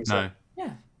no fucking sense. No.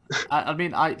 Yeah. I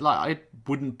mean, I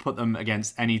wouldn't put them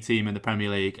against any team in the Premier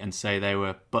League and say they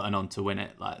were button on to win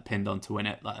it, pinned on to win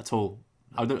it, at all.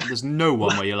 There's no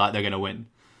one where you're they're going to win.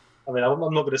 I mean, I'm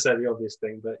not going to say the obvious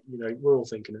thing, but we're all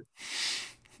thinking it.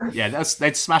 Yeah,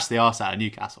 they'd smash the arse out of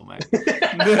Newcastle, mate.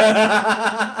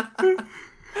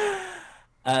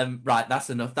 Right, that's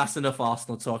enough. That's enough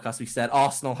Arsenal talk. As we said,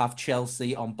 Arsenal have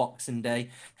Chelsea on Boxing Day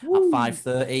at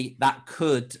 5:30. That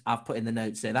could, I've put in the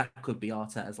notes here, that could be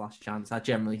Arteta's last chance. I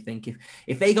generally think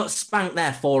if they got spanked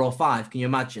there 4 or 5, can you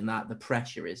imagine that? The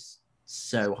pressure is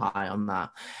so high on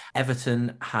that.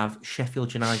 Everton have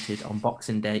Sheffield United on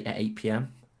Boxing Day at 8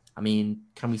 p.m. I mean,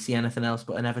 can we see anything else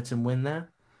but an Everton win there?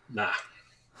 Nah.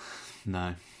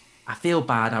 No. I feel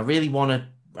bad. I really want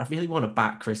to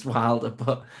back Chris Wilder,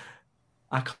 but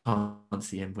I can't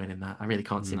see him winning that. I really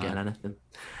can't see him getting anything.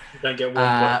 You don't get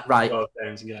 1 point from 12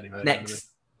 games and get anywhere. Next.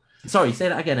 Sorry, say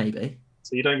that again, AB.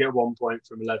 So you don't get 1 point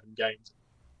from 11 games.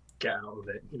 Get out of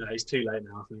it. It's too late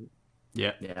now, I think.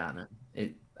 Yeah. Yeah, I know.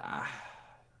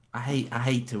 I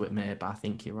hate to admit it, but I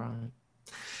think you're right.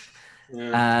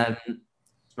 Yeah.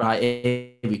 Right,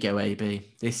 here we go, AB.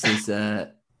 This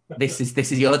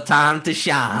is your time to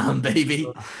shine,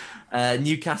 baby.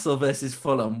 Newcastle versus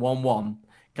Fulham, 1-1.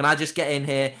 Can I just get in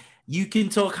here? You can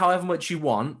talk however much you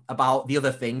want about the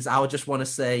other things. I would just want to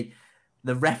say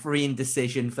the refereeing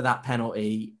decision for that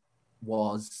penalty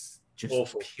was just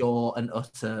awful. Pure and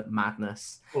utter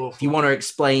madness. Awful. If you want to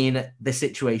explain the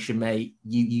situation, mate,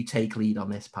 you take lead on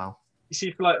this, pal. You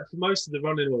see, for most of the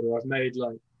running order, I've made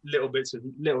little bits of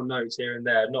little notes here and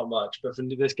there, not much. But for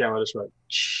this game, I just wrote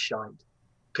shite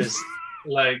because,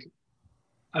 I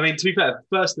mean, to be fair,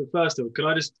 first of all, can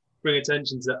I just bring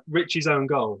attention to that Richie's own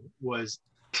goal was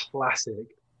classic,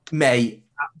 mate.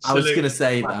 Absolute I was going to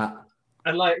say that.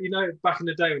 And back in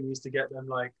the day when you used to get them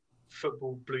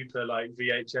football blooper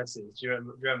VHSs. Do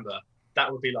you remember?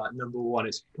 that would be like number one.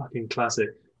 It's fucking classic.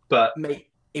 But mate,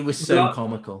 it was so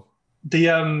comical.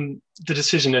 The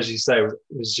decision, as you say,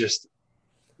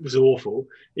 was awful.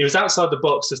 It was outside the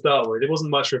box to start with. It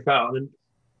wasn't much for a foul, and then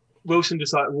Wilson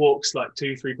just like walks like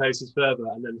 2-3 paces further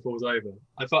and then falls over.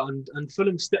 I thought, and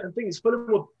Fulham. I think Fulham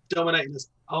were dominating us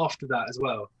after that as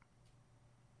well.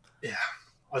 Yeah,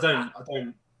 I don't.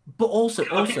 But also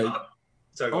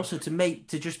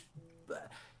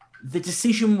the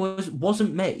decision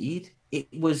wasn't made. It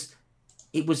was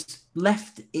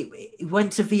left. It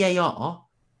went to VAR.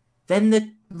 Then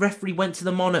the referee went to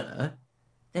the monitor.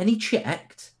 Then he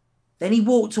checked. Then he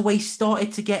walked away,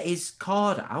 started to get his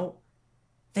card out.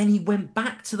 Then he went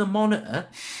back to the monitor,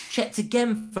 checked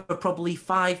again for probably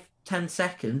 5-10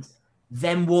 seconds,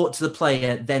 then walked to the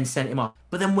player, then sent him off.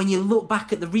 But then when you look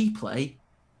back at the replay,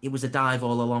 it was a dive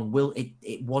all along.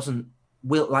 It wasn't.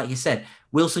 Like you said,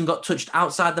 Wilson got touched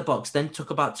outside the box, then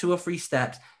took about 2 or 3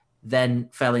 steps, then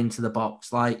fell into the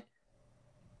box. Like,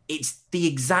 it's the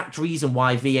exact reason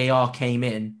why VAR came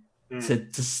in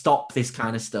to stop this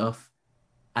kind of stuff,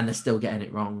 and they're still getting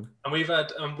it wrong. And we've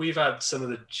had some of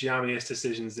the jammiest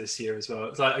decisions this year as well.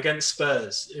 It's like against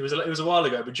Spurs. It was a while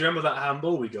ago, but do you remember that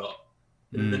handball we got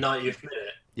in the 90th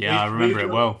minute? Yeah, I remember it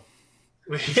well.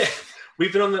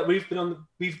 We've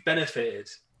benefited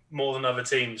more than other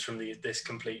teams from this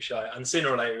complete shite, and sooner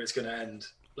or later it's going to end.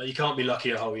 Like, you can't be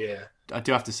lucky a whole year. I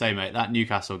do have to say, mate, that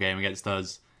Newcastle game against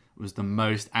us was the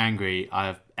most angry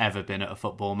I've ever been at a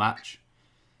football match.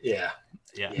 Yeah.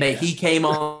 Mate, he came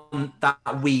on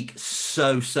that week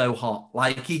so hot.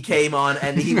 Like, he came on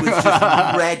and he was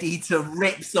just ready to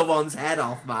rip someone's head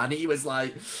off, man. He was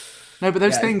like... No, but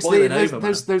those things,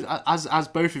 those, as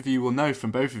both of you will know from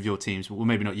both of your teams, well,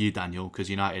 maybe not you, Daniel, because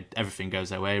United, everything goes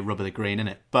their way, rubber the green,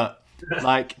 innit? But,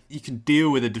 like, you can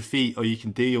deal with a defeat or you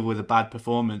can deal with a bad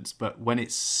performance, but when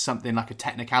it's something like a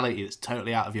technicality that's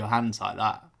totally out of your hands like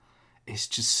that, it's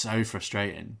just so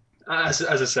frustrating. As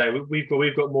I say, we've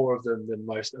got more of them than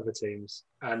most other teams,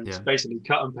 and basically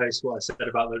cut and paste what I said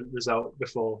about the result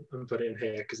before and put it in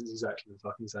here because it's exactly the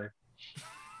fucking same.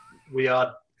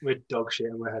 We're dog shit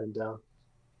and we're heading down.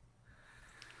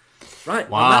 Right.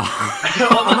 Wow.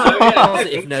 On that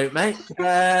positive note, mate.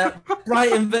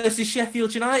 Brighton versus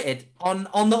Sheffield United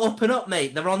on the up and up,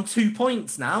 mate. They're on 2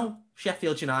 points now.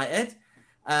 Sheffield United.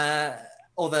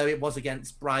 Although it was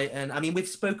against Brighton. I mean, we've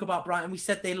spoke about Brighton. We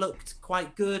said they looked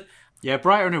quite good. Yeah,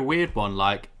 Brighton are a weird one.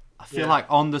 Like, I feel like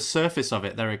on the surface of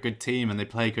it, they're a good team and they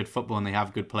play good football and they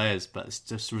have good players, but it's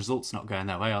just results not going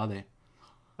their way, are they?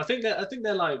 I think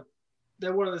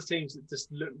they're one of those teams that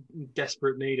just look in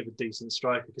desperate need of a decent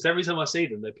striker, because every time I see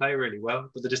them, they play really well,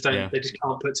 but they just don't. They just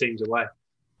can't put teams away.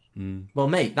 Well,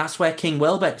 mate, that's where King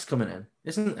Welbeck's coming in,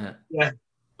 isn't it? Yeah,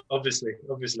 obviously.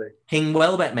 King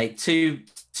Welbeck, mate,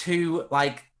 two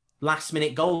like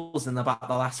last-minute goals in about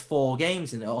the last 4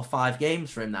 games, or 5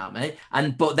 games for him now, mate.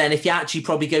 But then if you actually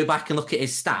probably go back and look at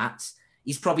his stats,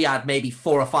 he's probably had maybe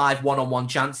 4 or 5 one-on-one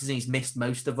chances and he's missed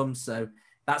most of them. So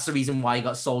that's the reason why he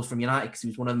got sold from United, because he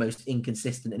was one of the most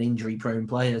inconsistent and injury-prone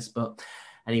players. But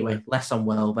anyway, less on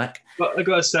Welbeck. But I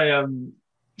got to say,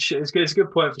 it's a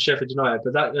good point for Sheffield United,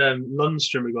 but that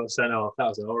Lundstrom who got sent off, that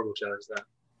was a horrible challenge, that.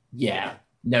 Yeah.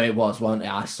 No, it was, wasn't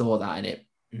it? I saw that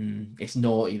and it's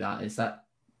naughty, that. Is that...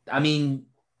 I mean,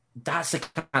 that's the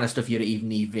kind of stuff you don't even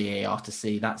need VAR to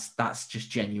see. That's just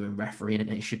genuine refereeing, and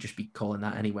it should just be calling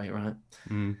that anyway, right?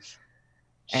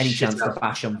 Any chance to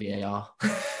bash on VAR.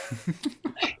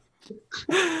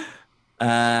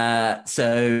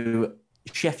 So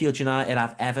Sheffield United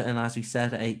have Everton, as we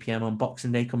said, at 8 p.m. on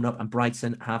Boxing Day coming up, and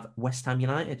Brighton have West Ham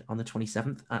United on the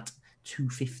 27th at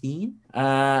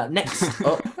 2:15. Next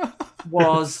up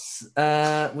was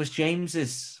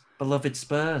James's beloved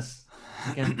Spurs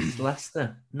against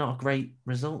Leicester. Not a great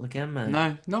result again, man.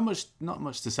 No, not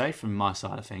much to say from my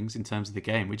side of things in terms of the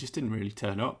game. We just didn't really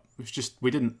turn up. It was just, we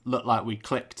didn't look like we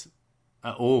clicked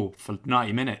at all for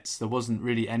 90 minutes. There wasn't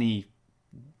really any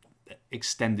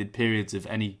extended periods of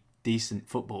any decent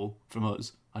football from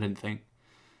us, I didn't think.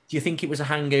 Do you think it was a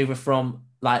hangover from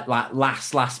like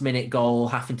last minute goal,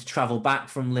 having to travel back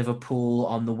from Liverpool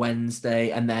on the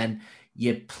Wednesday, and then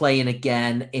you're playing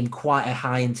again in quite a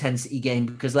high intensity game?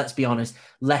 Because let's be honest,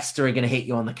 Leicester are going to hit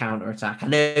you on the counter attack. I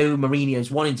know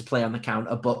Mourinho's wanting to play on the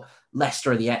counter, but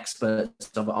Leicester are the experts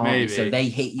of it, aren't they? So they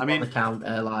hit you on the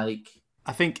counter. Like,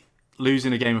 I think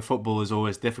losing a game of football is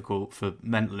always difficult for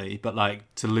mentally, but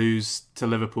like to lose to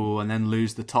Liverpool and then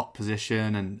lose the top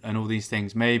position and all these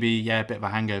things, maybe a bit of a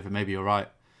hangover. Maybe you're right,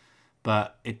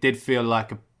 but it did feel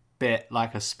like a bit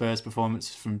like a Spurs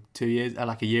performance from 2 years,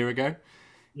 like a year ago.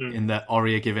 in that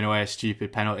Aurier giving away a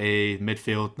stupid penalty,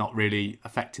 midfield not really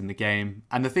affecting the game.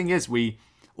 And the thing is,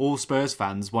 all Spurs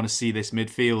fans want to see this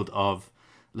midfield of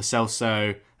Lo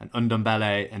Celso and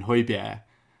Ndombele and Højbjerg,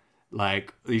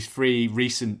 like these 3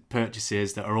 recent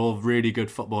purchases that are all really good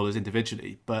footballers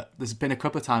individually. But there's been a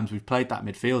couple of times we've played that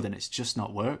midfield and it's just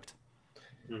not worked.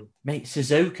 Mate,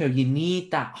 Sissoko, you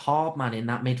need that hard man in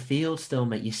that midfield still,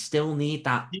 mate. You still need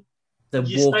that, the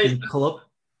walking club.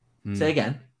 Say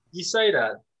again. You say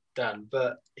that, Dan,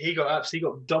 but he got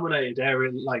dominated there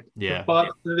in for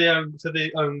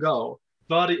the own goal.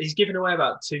 Vardy, he's given away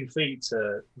about 2 feet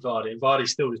to Vardy, and Vardy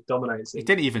still just dominates him. He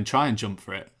didn't even try and jump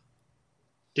for it.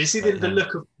 Do you see the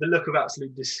look of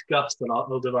absolute disgust on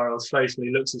Alderweireld's face when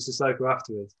he looks at Sissoko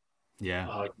afterwards?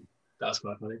 Yeah, that's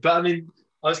quite funny. But I mean,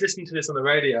 I was listening to this on the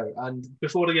radio, and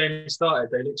before the game started,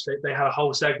 they had a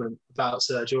whole segment about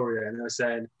Serge Aurier, and they were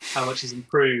saying how much he's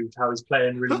improved, how he's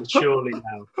playing really maturely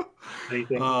now. And you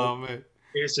think, mate,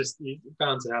 it's just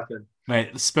bound to happen.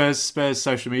 Mate, the Spurs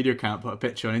social media account put a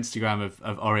picture on Instagram of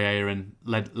Aurier and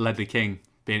Ledley King.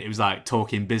 It was like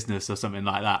talking business or something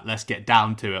like that. Let's get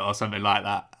down to it or something like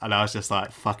that. And I was just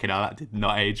like, fucking hell, that did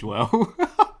not age well.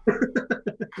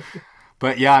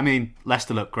 But yeah, I mean,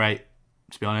 Leicester looked great,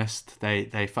 to be honest.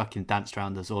 They fucking danced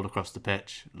around us all across the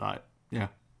pitch. Like, yeah.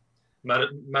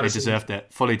 Madison, they deserved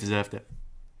it. Fully deserved it.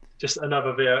 Just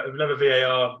another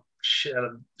VAR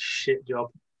shit job.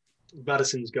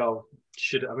 Madison's goal.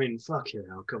 Fucking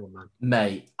hell, come on, man.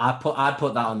 Mate, I put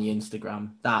that on the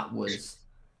Instagram. That was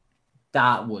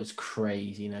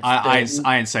craziness. I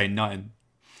ain't saying nothing.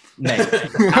 Mate,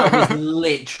 that was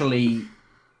literally.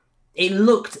 It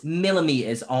looked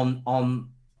millimeters on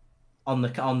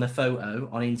the photo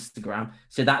on Instagram,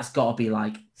 so that's got to be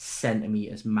like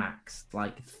centimeters max,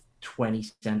 like 20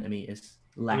 centimeters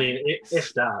left. I mean,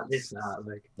 if that.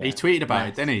 Like, he tweeted about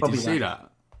it, didn't he? Did you see that?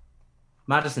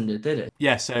 Madison did it?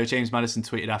 Yeah, so James Maddison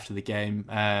tweeted after the game,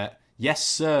 yes,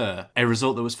 sir. A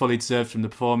result that was fully deserved from the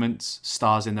performance.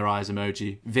 Stars in their eyes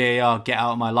emoji. VAR, get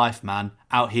out of my life, man.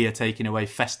 Out here taking away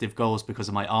festive goals because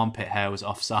of my armpit hair was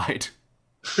offside.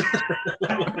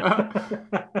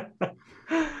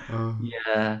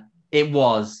 Yeah, it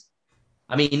was.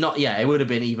 I mean, it would have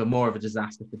been even more of a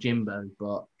disaster for Jimbo,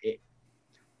 but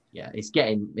it's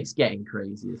getting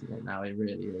crazy, isn't it? Now it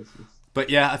really is. But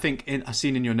yeah, I think I've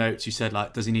seen in your notes you said,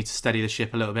 like, does he need to steady the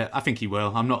ship a little bit? I think he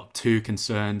will. I'm not too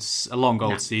concerned. A long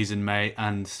old season, mate,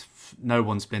 and no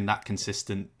one's been that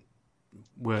consistent.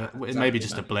 It may be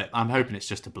just a blip. I'm hoping it's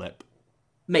just a blip.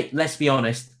 Mate, let's be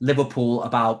honest. Liverpool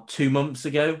about 2 months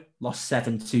ago lost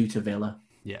 7-2 to Villa.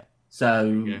 Yeah.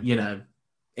 So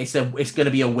it's going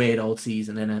to be a weird old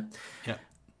season, isn't it?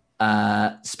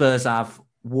 Yeah. Spurs have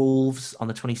Wolves on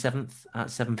the 27th at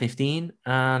 7:15,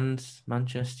 and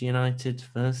Manchester United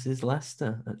versus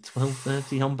Leicester at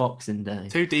 12:30 on Boxing Day.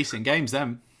 2 decent games,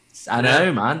 them. I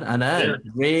know, man. I know.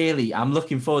 Yeah. Really, I'm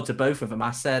looking forward to both of them. I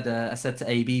said to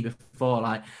AB before,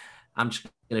 like, I'm just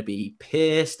gonna be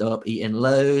pissed up, eating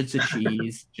loads of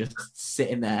cheese, just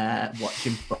sitting there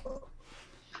watching football.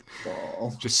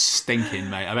 Just stinking,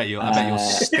 mate. I bet you'll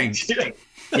stink.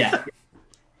 Yeah.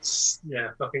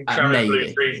 Yeah, fucking carrot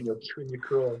blue freezing in your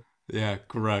crawl. Yeah,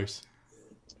 gross.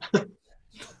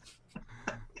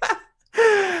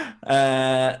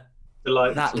 That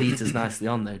leads us nicely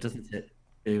on, though, doesn't it?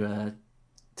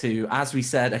 To as we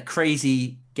said, a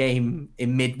crazy game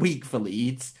in midweek for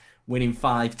Leeds, winning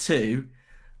 5-2,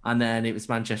 and then it was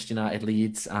Manchester United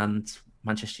Leeds, and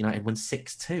Manchester United won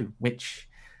 6-2, which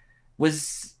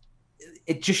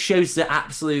it just shows the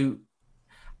absolute.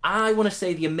 I want to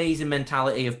say the amazing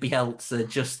mentality of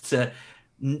Bielsa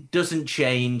doesn't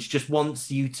change, just wants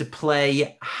you to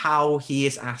play how he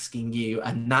is asking you,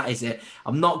 and that is it.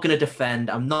 I'm not going to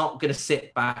defend. I'm not going to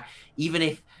sit back. Even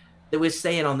if they were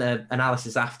saying on the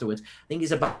analysis afterwards, I think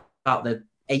it's about the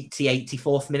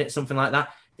 84th minute, something like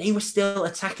that, they were still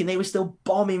attacking. They were still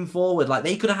bombing forward. Like,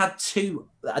 they could have had 2,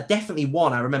 definitely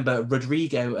 1. I remember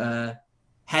Rodrigo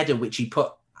header, which he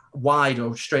put wide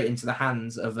or straight into the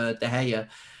hands of De Gea.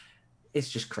 It's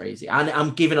just crazy. And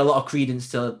I'm giving a lot of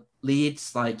credence to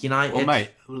Leeds, like United. Well,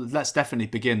 mate, let's definitely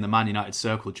begin the Man United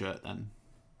circle jerk then.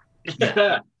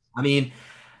 Yeah. I mean,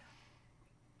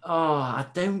 I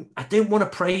don't want to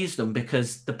praise them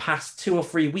because the past 2 or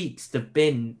 3 weeks they've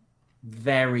been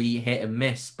very hit and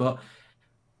miss. But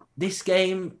this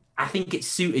game, I think it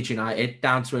suited United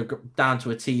down to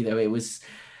a T. Though it was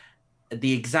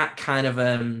the exact kind of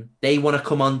they want to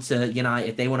come on to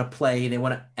United, they want to play,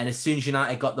 and as soon as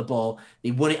United got the ball,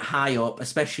 they won it high up,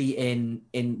 especially in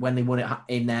when they won it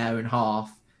in their own half.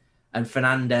 And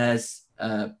Fernandes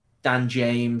Dan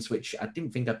James, which I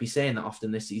didn't think I'd be saying that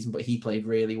often this season, but he played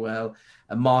really well.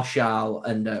 And Martial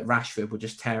and Rashford were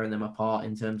just tearing them apart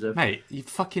in terms of... Mate, you've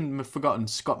fucking forgotten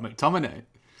Scott McTominay.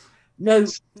 No,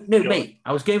 mate.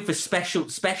 I was going for special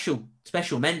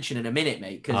mention in a minute,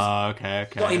 mate. Because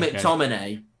Scotty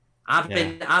McTominay,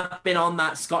 I've been on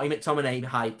that Scotty McTominay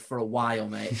hype for a while,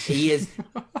 mate. He is,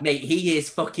 mate. He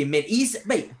is fucking mint.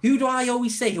 Mate. Who do I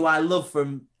always say who I love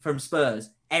from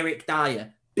Spurs? Eric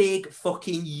Dyer, big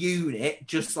fucking unit,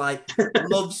 just like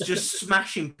loves just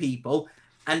smashing people.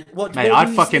 And mate, I'd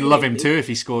fucking love him too if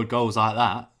he scored goals like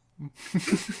that.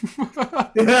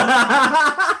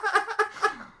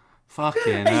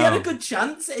 Fucking he had a good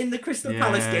chance in the Crystal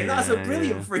Palace game. That's a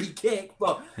brilliant free kick.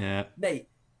 But mate,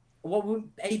 what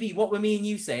were me and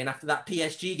you saying after that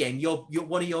PSG game? Your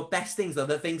one of your best things, or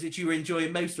the things that you were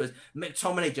enjoying most, was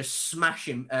McTominay just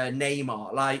smashing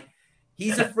Neymar. Like,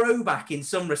 he's a throwback in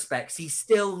some respects. He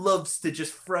still loves to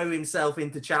just throw himself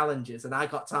into challenges, and I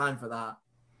got time for that.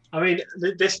 I mean,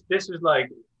 this was like,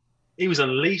 he was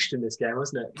unleashed in this game,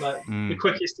 wasn't it? Like the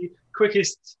quickest,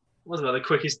 wasn't it the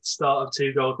quickest start of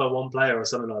 2 goals by one player or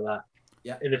something like that?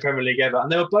 Yeah, in the Premier League ever, and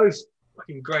they were both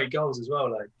fucking great goals as well.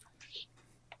 Like,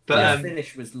 but the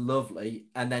finish was lovely,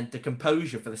 and then the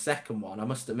composure for the second one, I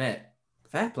must admit,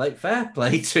 fair play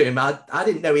to him. I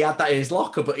didn't know he had that in his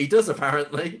locker, but he does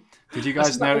apparently. Did you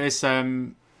guys notice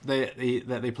that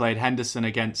they played Henderson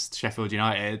against Sheffield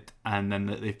United, and then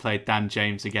that they've played Dan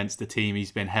James against the team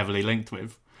he's been heavily linked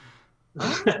with?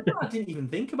 Oh, I didn't even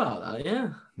think about that.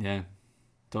 Yeah.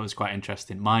 Thought it was quite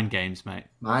interesting. Mind games, mate.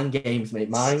 Mind games.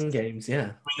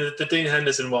 Yeah. I mean, the Dean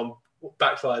Henderson one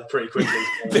backfired pretty quickly.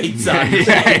 Big time.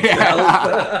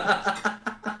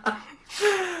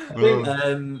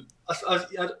 I'm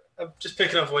just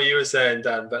picking up what you were saying,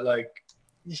 Dan, but like,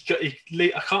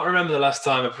 I can't remember the last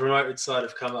time a promoted side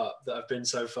have come up that have been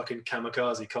so fucking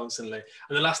kamikaze constantly.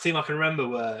 And the last team I can remember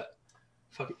were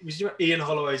it was Ian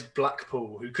Holloway's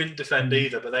Blackpool, who couldn't defend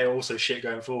either, but they also shit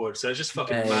going forward. So it's just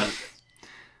fucking mad.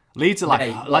 Leeds are like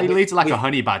a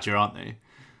honey badger, aren't they?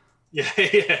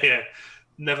 Yeah.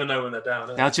 Never know when they're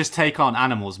down. They'll just take on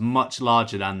animals much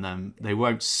larger than them. They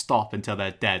won't stop until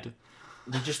they're dead.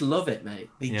 They just love it, mate.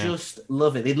 They just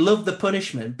love it. They love the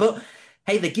punishment, but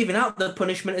hey, they're giving out the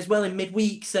punishment as well in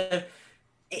midweek. So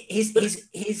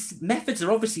his methods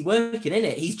are obviously working,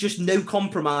 innit? He's just no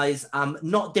compromise. I'm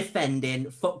not defending.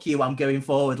 Fuck you. I'm going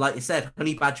forward. Like you said,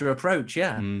 honey badger approach.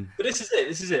 Yeah. But this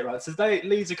is it, right? So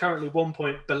Leeds are currently 1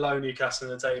 point below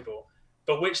Newcastle in the table.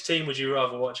 But which team would you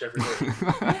rather watch every week?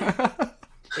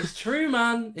 It's true,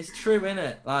 man. It's true,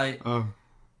 innit? Like,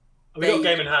 we got a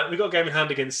game in hand. We got a game in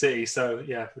hand against City, so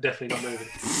yeah, we're definitely not moving.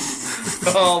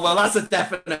 Oh well, that's a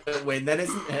definite win, then,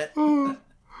 isn't it?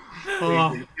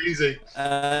 Easy.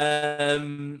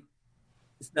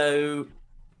 So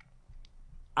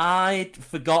I'd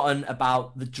forgotten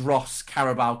about the Dross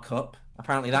Carabao Cup.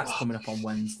 Apparently, that's coming up on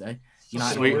Wednesday.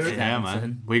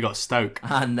 Man. We got Stoke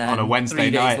and on a Wednesday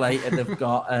 3 night. days later, they've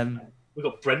got we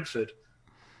got Brentford.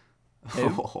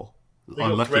 Unlucky,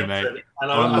 Brentford. mate.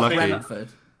 Unlucky. Brentford.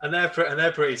 And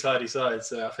they're pretty tidy sides,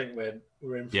 so I think we're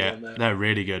in for them there. They're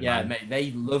really good. Yeah, man. mate,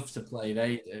 they love to play.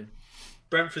 They do.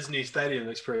 Brentford's new stadium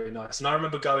looks pretty nice, and I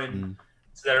remember going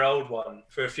to their old one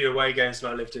for a few away games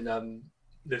when I lived in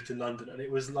London, and it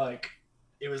was like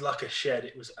a shed.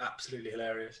 It was absolutely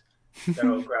hilarious. Their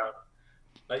old ground,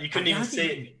 like you couldn't even see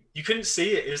it. You couldnn't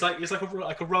see it. It was like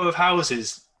a row of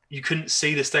houses. You couldn't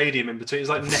see the stadium in between. It was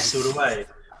like nestled away.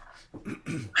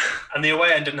 And the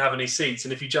away end didn't have any seats,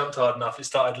 and if you jumped hard enough, it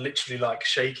started literally like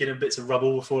shaking, and bits of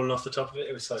rubble were falling off the top of it.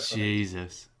 It was so funny.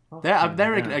 Jesus.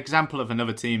 They're an example of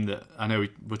another team that I know we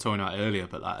were talking about earlier,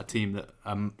 but like a team that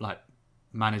like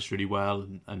managed really well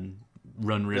and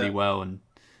run really well, and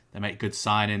they make good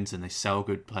signings and they sell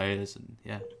good players, and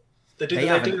they do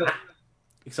that.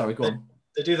 Sorry, go on.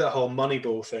 They do that whole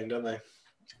Moneyball thing, don't they?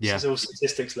 Yeah, it's all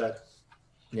statistics led.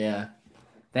 Yeah.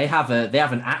 They have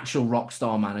an actual rock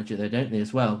star manager though, don't they,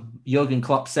 as well? Jurgen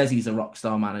Klopp says he's a rock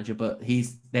star manager, but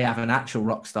they have an actual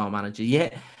rock star manager.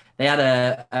 Yeah, they had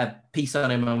a piece on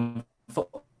him on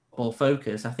Football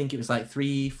Focus. I think it was like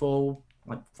 4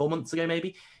 months ago,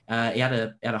 maybe. He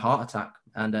had a heart attack,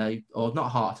 and or not a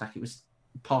heart attack. It was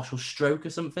partial stroke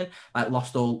or something. Like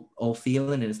lost all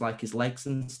feeling in his legs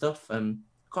and stuff. I can't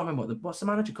remember what's the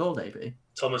manager called, AB?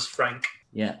 Thomas Frank.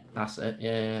 Yeah, that's it.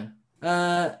 Yeah.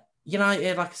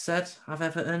 United, like I said, have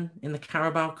Everton in the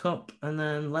Carabao Cup, and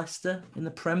then Leicester in the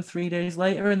Prem 3 days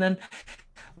later, and then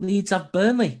Leeds have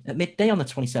Burnley at midday on the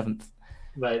 27th.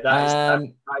 Mate, that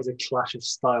is a clash of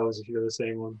styles if you've ever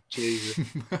seen one. Jesus.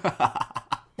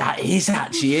 That is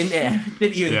actually, isn't it?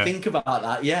 Didn't even think about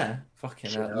that. Yeah,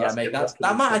 Fucking hell. Yeah, mate,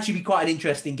 that might actually be quite an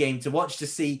interesting game to watch, to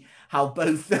see how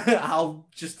how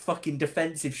just fucking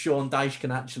defensive Sean Dyche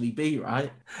can actually be,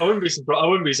 right? I wouldn't be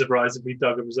surprised if we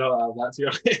dug a result out of that, to be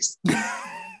honest.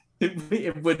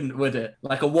 It wouldn't, would it?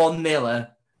 Like a 1-0,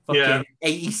 fucking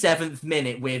 87th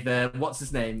minute with what's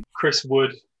his name? Chris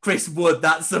Wood. Chris Wood,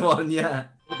 that's the one, yeah.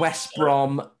 West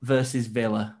Brom versus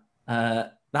Villa.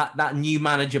 That new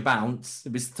manager bounce,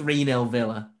 it was 3-0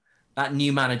 Villa. That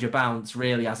new manager bounce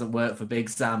really hasn't worked for Big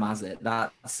Sam, has it?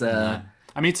 That's No.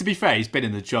 I mean, to be fair, he's been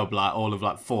in the job like all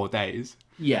of 4 days.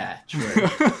 Yeah, true.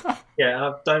 Yeah,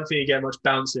 I don't think you get much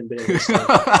bouncing being this.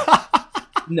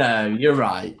 No, you're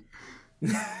right.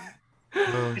 Did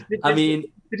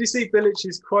you see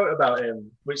Bilic's quote about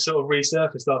him, which sort of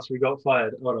resurfaced after he got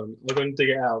fired? Hold on, I'm going to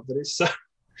dig it out, but it's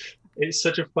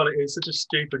such a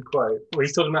stupid quote. Well,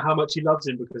 he's talking about how much he loves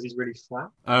him because he's really fat.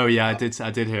 Oh yeah, I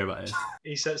did hear about it.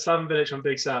 He said, Slaven Bilic on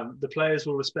Big Sam, the players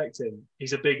will respect him.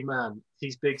 He's a big man.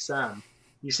 He's Big Sam.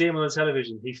 You see him on the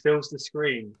television. He fills the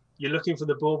screen. You're looking for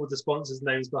the board with the sponsors'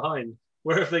 names behind.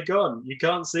 Where have they gone? You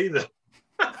can't see them.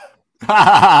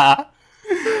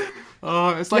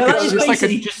 Oh, it's like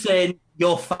just saying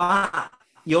you're fat.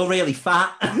 You're really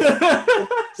fat.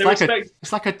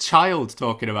 It's like a child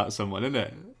talking about someone, isn't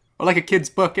it? Or like a kid's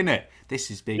book, isn't it?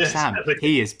 This is Big Sam. Exactly.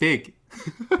 He is big.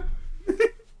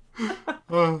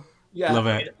 Oh, yeah, love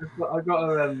it.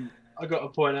 I got to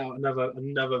point out another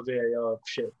VAR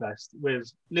shitfest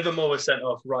with Livermore was sent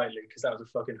off rightly because that was a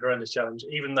fucking horrendous challenge.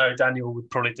 Even though Daniel would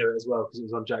probably do it as well because it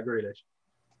was on Jack Grealish.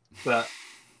 But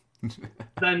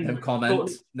then no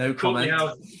comment.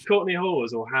 Courtney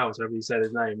Hawes or House, however you say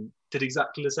his name, did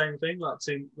exactly the same thing.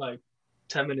 Like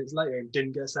 10 minutes later and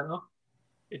didn't get sent off.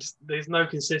 There's no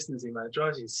consistency, man. It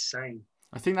drives you insane.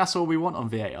 I think that's all we want on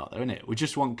VAR, though, isn't it? We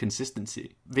just want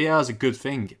consistency. VAR is a good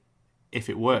thing if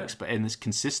it works, but it's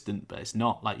consistent, but it's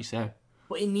not, like you said.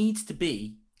 But it needs to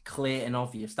be clear and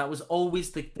obvious. That was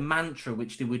always the mantra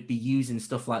which they would be using,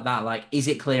 stuff like that. Like, is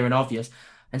it clear and obvious?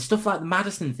 And stuff like the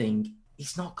Maddison thing,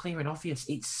 it's not clear and obvious.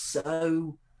 It's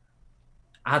so,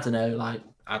 I don't know,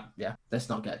 let's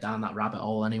not get down that rabbit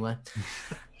hole anyway.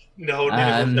 No,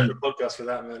 never podcast for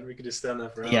that, man. We could just stand there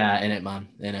forever. Yeah, in it, man,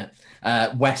 in it.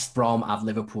 West Brom have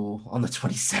Liverpool on the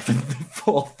 27th at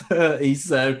 4:30,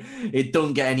 so it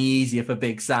don't get any easier for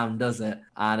Big Sam, does it?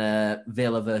 And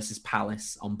Villa versus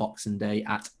Palace on Boxing Day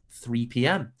at 3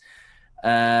 p.m.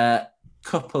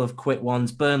 Couple of quick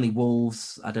ones. Burnley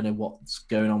Wolves. I don't know what's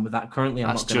going on with that currently.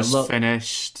 That's just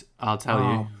finished. I'll tell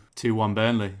you. 2-1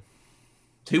 Burnley.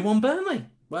 2-1 Burnley.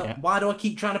 Well, yeah. Why do I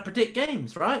keep trying to predict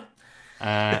games, right?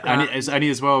 It's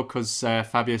only as well because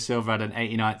Fabio Silva had an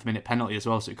 89th minute penalty as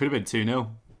well, so it could have been 2-0.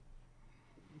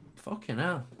 Fucking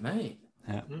hell, mate.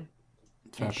 Yeah.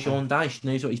 Sean Dyche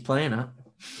knows what he's playing at.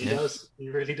 He does. He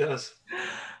really does.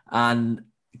 And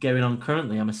going on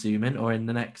currently, I'm assuming, or in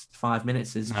the next 5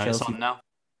 minutes, is Chelsea. It's on now.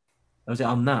 Oh, is it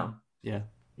on now? Yeah.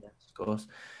 Yes, of course.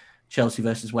 Chelsea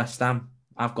versus West Ham.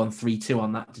 I've gone 3-2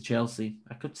 on that to Chelsea.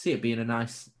 I could see it being a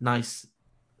nice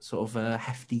sort of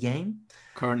hefty game.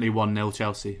 Currently 1-0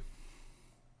 Chelsea.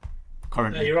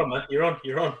 Currently. Yeah, you're on, man.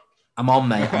 You're on. I'm on,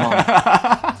 mate. I'm on.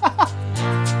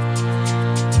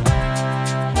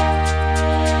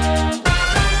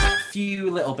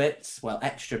 Few little bits,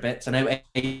 extra bits. I know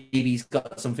AB's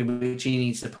got something which he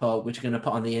needs to put, which we're going to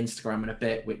put on the Instagram in a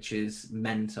bit, which is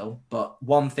mental. But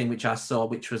one thing which I saw,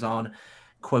 which was on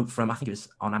quote from, I think it was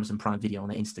on Amazon Prime Video on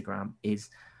the Instagram, is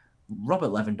Robert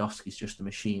Lewandowski's just a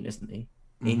machine, isn't he?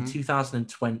 Mm-hmm. In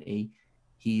 2020,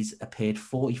 he's appeared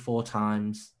 44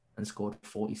 times and scored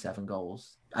 47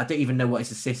 goals. I don't even know what his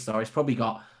assists are. He's probably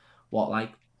got,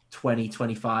 20,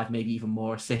 25, maybe even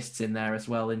more assists in there as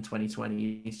well in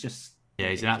 2020. He's just... Yeah,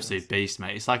 he's an absolute beast,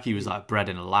 mate. It's like he was bred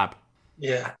in a lab.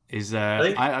 Yeah.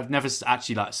 I've never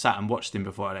actually sat and watched him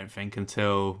before, I don't think,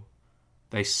 until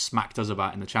they smacked us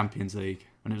about in the Champions League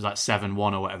when it was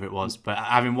 7-1 or whatever it was. But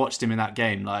having watched him in that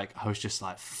game, I was just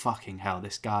fucking hell,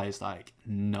 this guy is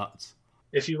nuts.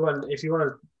 If you want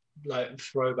to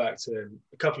throw back to him,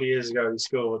 a couple of years ago he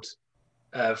scored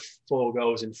 4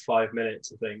 goals in 5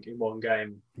 minutes, I think, in one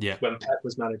game. Yeah. When Pep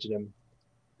was managing him.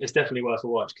 It's definitely worth a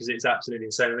watch because it's absolutely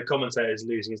insane. And the commentator is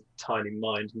losing his tiny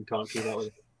mind and can't keep up with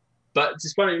it. But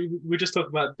it's funny, we're just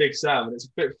talking about Big Sam, and it's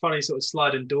a bit funny sort of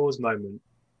sliding doors moment.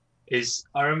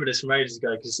 I remember this from ages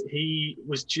ago because he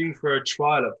was due for a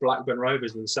trial at Blackburn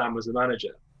Rovers when Sam was the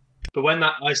manager. But when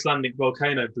that Icelandic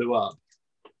volcano blew up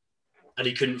and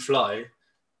he couldn't fly,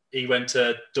 he went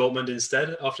to Dortmund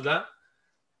instead after that.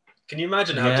 Can you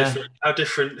imagine how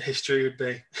different history would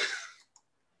be?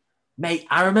 Mate,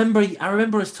 I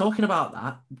remember us talking about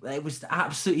that. It was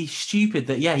absolutely stupid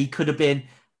that he could have been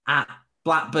at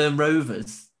Blackburn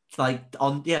Rovers. Like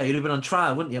you'd have been on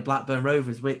trial, wouldn't you? Blackburn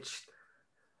Rovers, which,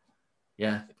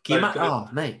 yeah. Can you imagine? Oh,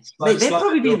 mate, they'd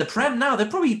probably be in the Prem now. They're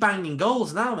probably banging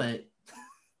goals now, mate.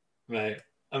 Mate,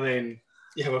 I mean,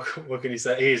 yeah. What can you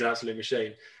say? He is an absolute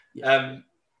machine. Yeah.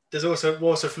 There's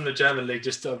also from the German league.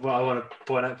 Just what I want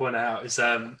to point out is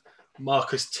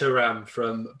Marcus Thuram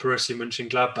from Borussia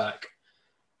Mönchengladbach.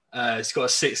 He's got a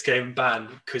 6-game ban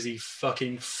because he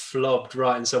fucking flobbed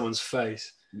right in someone's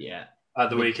face. Yeah. At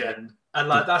the weekend, and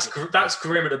like that's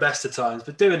grim at the best of times.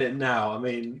 But doing it now, I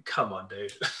mean, come on,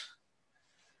 dude.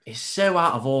 It's so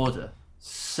out of order.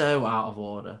 So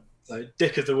So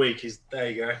Dick of the Week is there.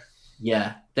 You go.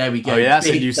 Yeah, there we go. Oh yeah, that's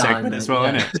a new segment as well,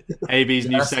 isn't it? AB's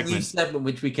new segment. A new segment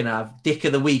which we can have. Dick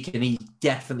of the Week, and he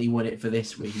definitely won it for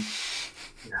this week.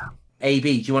 Yeah.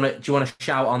 AB, do you want to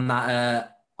shout on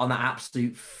that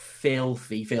absolute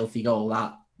filthy goal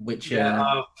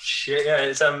Oh shit,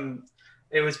 yeah,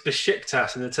 it was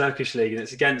Besiktas in the Turkish league, and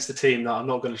it's against a team that I'm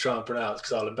not going to try and pronounce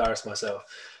because I'll embarrass myself.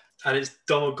 And it's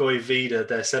Domagoj Vida,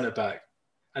 their centre back,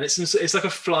 and it's like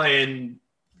a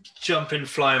jumping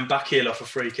flying back heel off a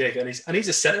free kick, and he's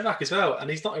a centre back as well, and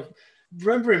he's not. I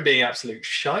remember him being absolute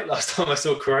shite last time I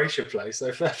saw Croatia play.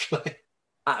 So fair play.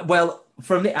 Well,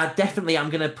 from the, I'm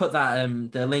going to put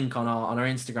that the link on our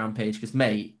Instagram page because,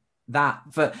 mate,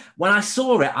 when I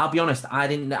saw it, I'll be honest, I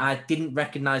didn't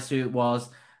recognise who it was,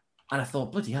 and I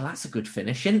thought, bloody hell, that's a good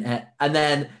finish, isn't it? And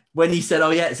then when he said,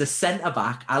 "Oh yeah, it's a centre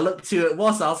back," I looked who it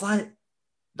was. I was like,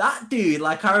 that dude,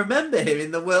 like I remember him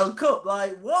in the World Cup.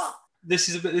 Like what? This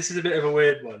is a bit of a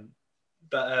weird one,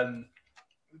 but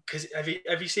because have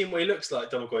you seen what he looks like,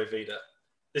 Domagoj Vida?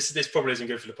 This probably isn't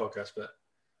good for the podcast, but.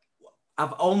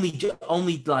 I've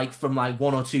only like from like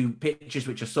one or two pictures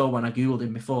which I saw when I googled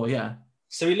him before, yeah.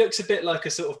 So he looks a bit like a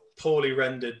sort of poorly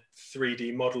rendered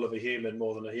 3D model of a human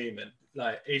more than a human.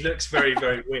 Like he looks very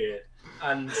very weird.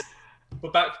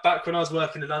 But back when I was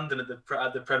working in London at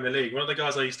the Premier League, one of the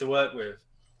guys I used to work with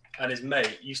and his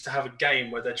mate used to have a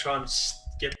game where they're trying to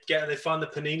they find the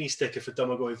Panini sticker for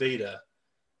Domagoj Vida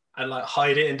and like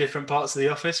hide it in different parts of the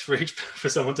office for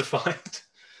someone to find.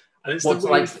 And it's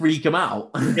like freak him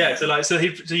out? Yeah, so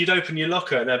you'd open your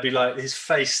locker and there'd be like his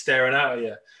face staring out at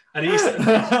you, and he used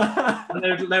to,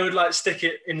 and they would like stick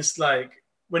it in like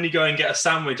when you go and get a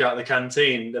sandwich out of the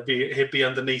canteen, he'd be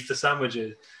underneath the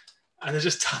sandwiches, and there's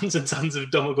just tons and tons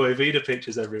of Domagoj Vida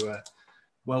pictures everywhere.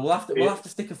 Well, we'll have to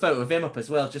stick a photo of him up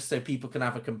as well, just so people can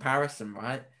have a comparison,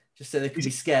 right? Just so they can be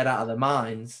scared out of their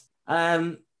minds.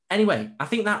 Anyway, I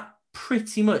think that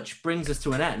pretty much brings us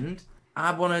to an end.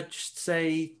 I want to just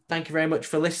say thank you very much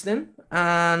for listening.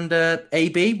 And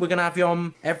AB, we're going to have you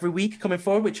on every week coming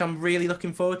forward, which I'm really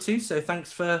looking forward to. So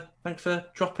thanks for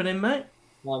dropping in, mate.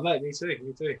 Oh, mate, me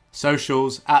too.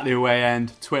 Socials, at the away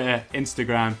end, Twitter,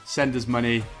 Instagram, send us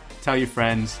money, tell your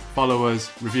friends, follow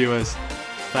us, review us.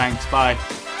 Thanks, bye.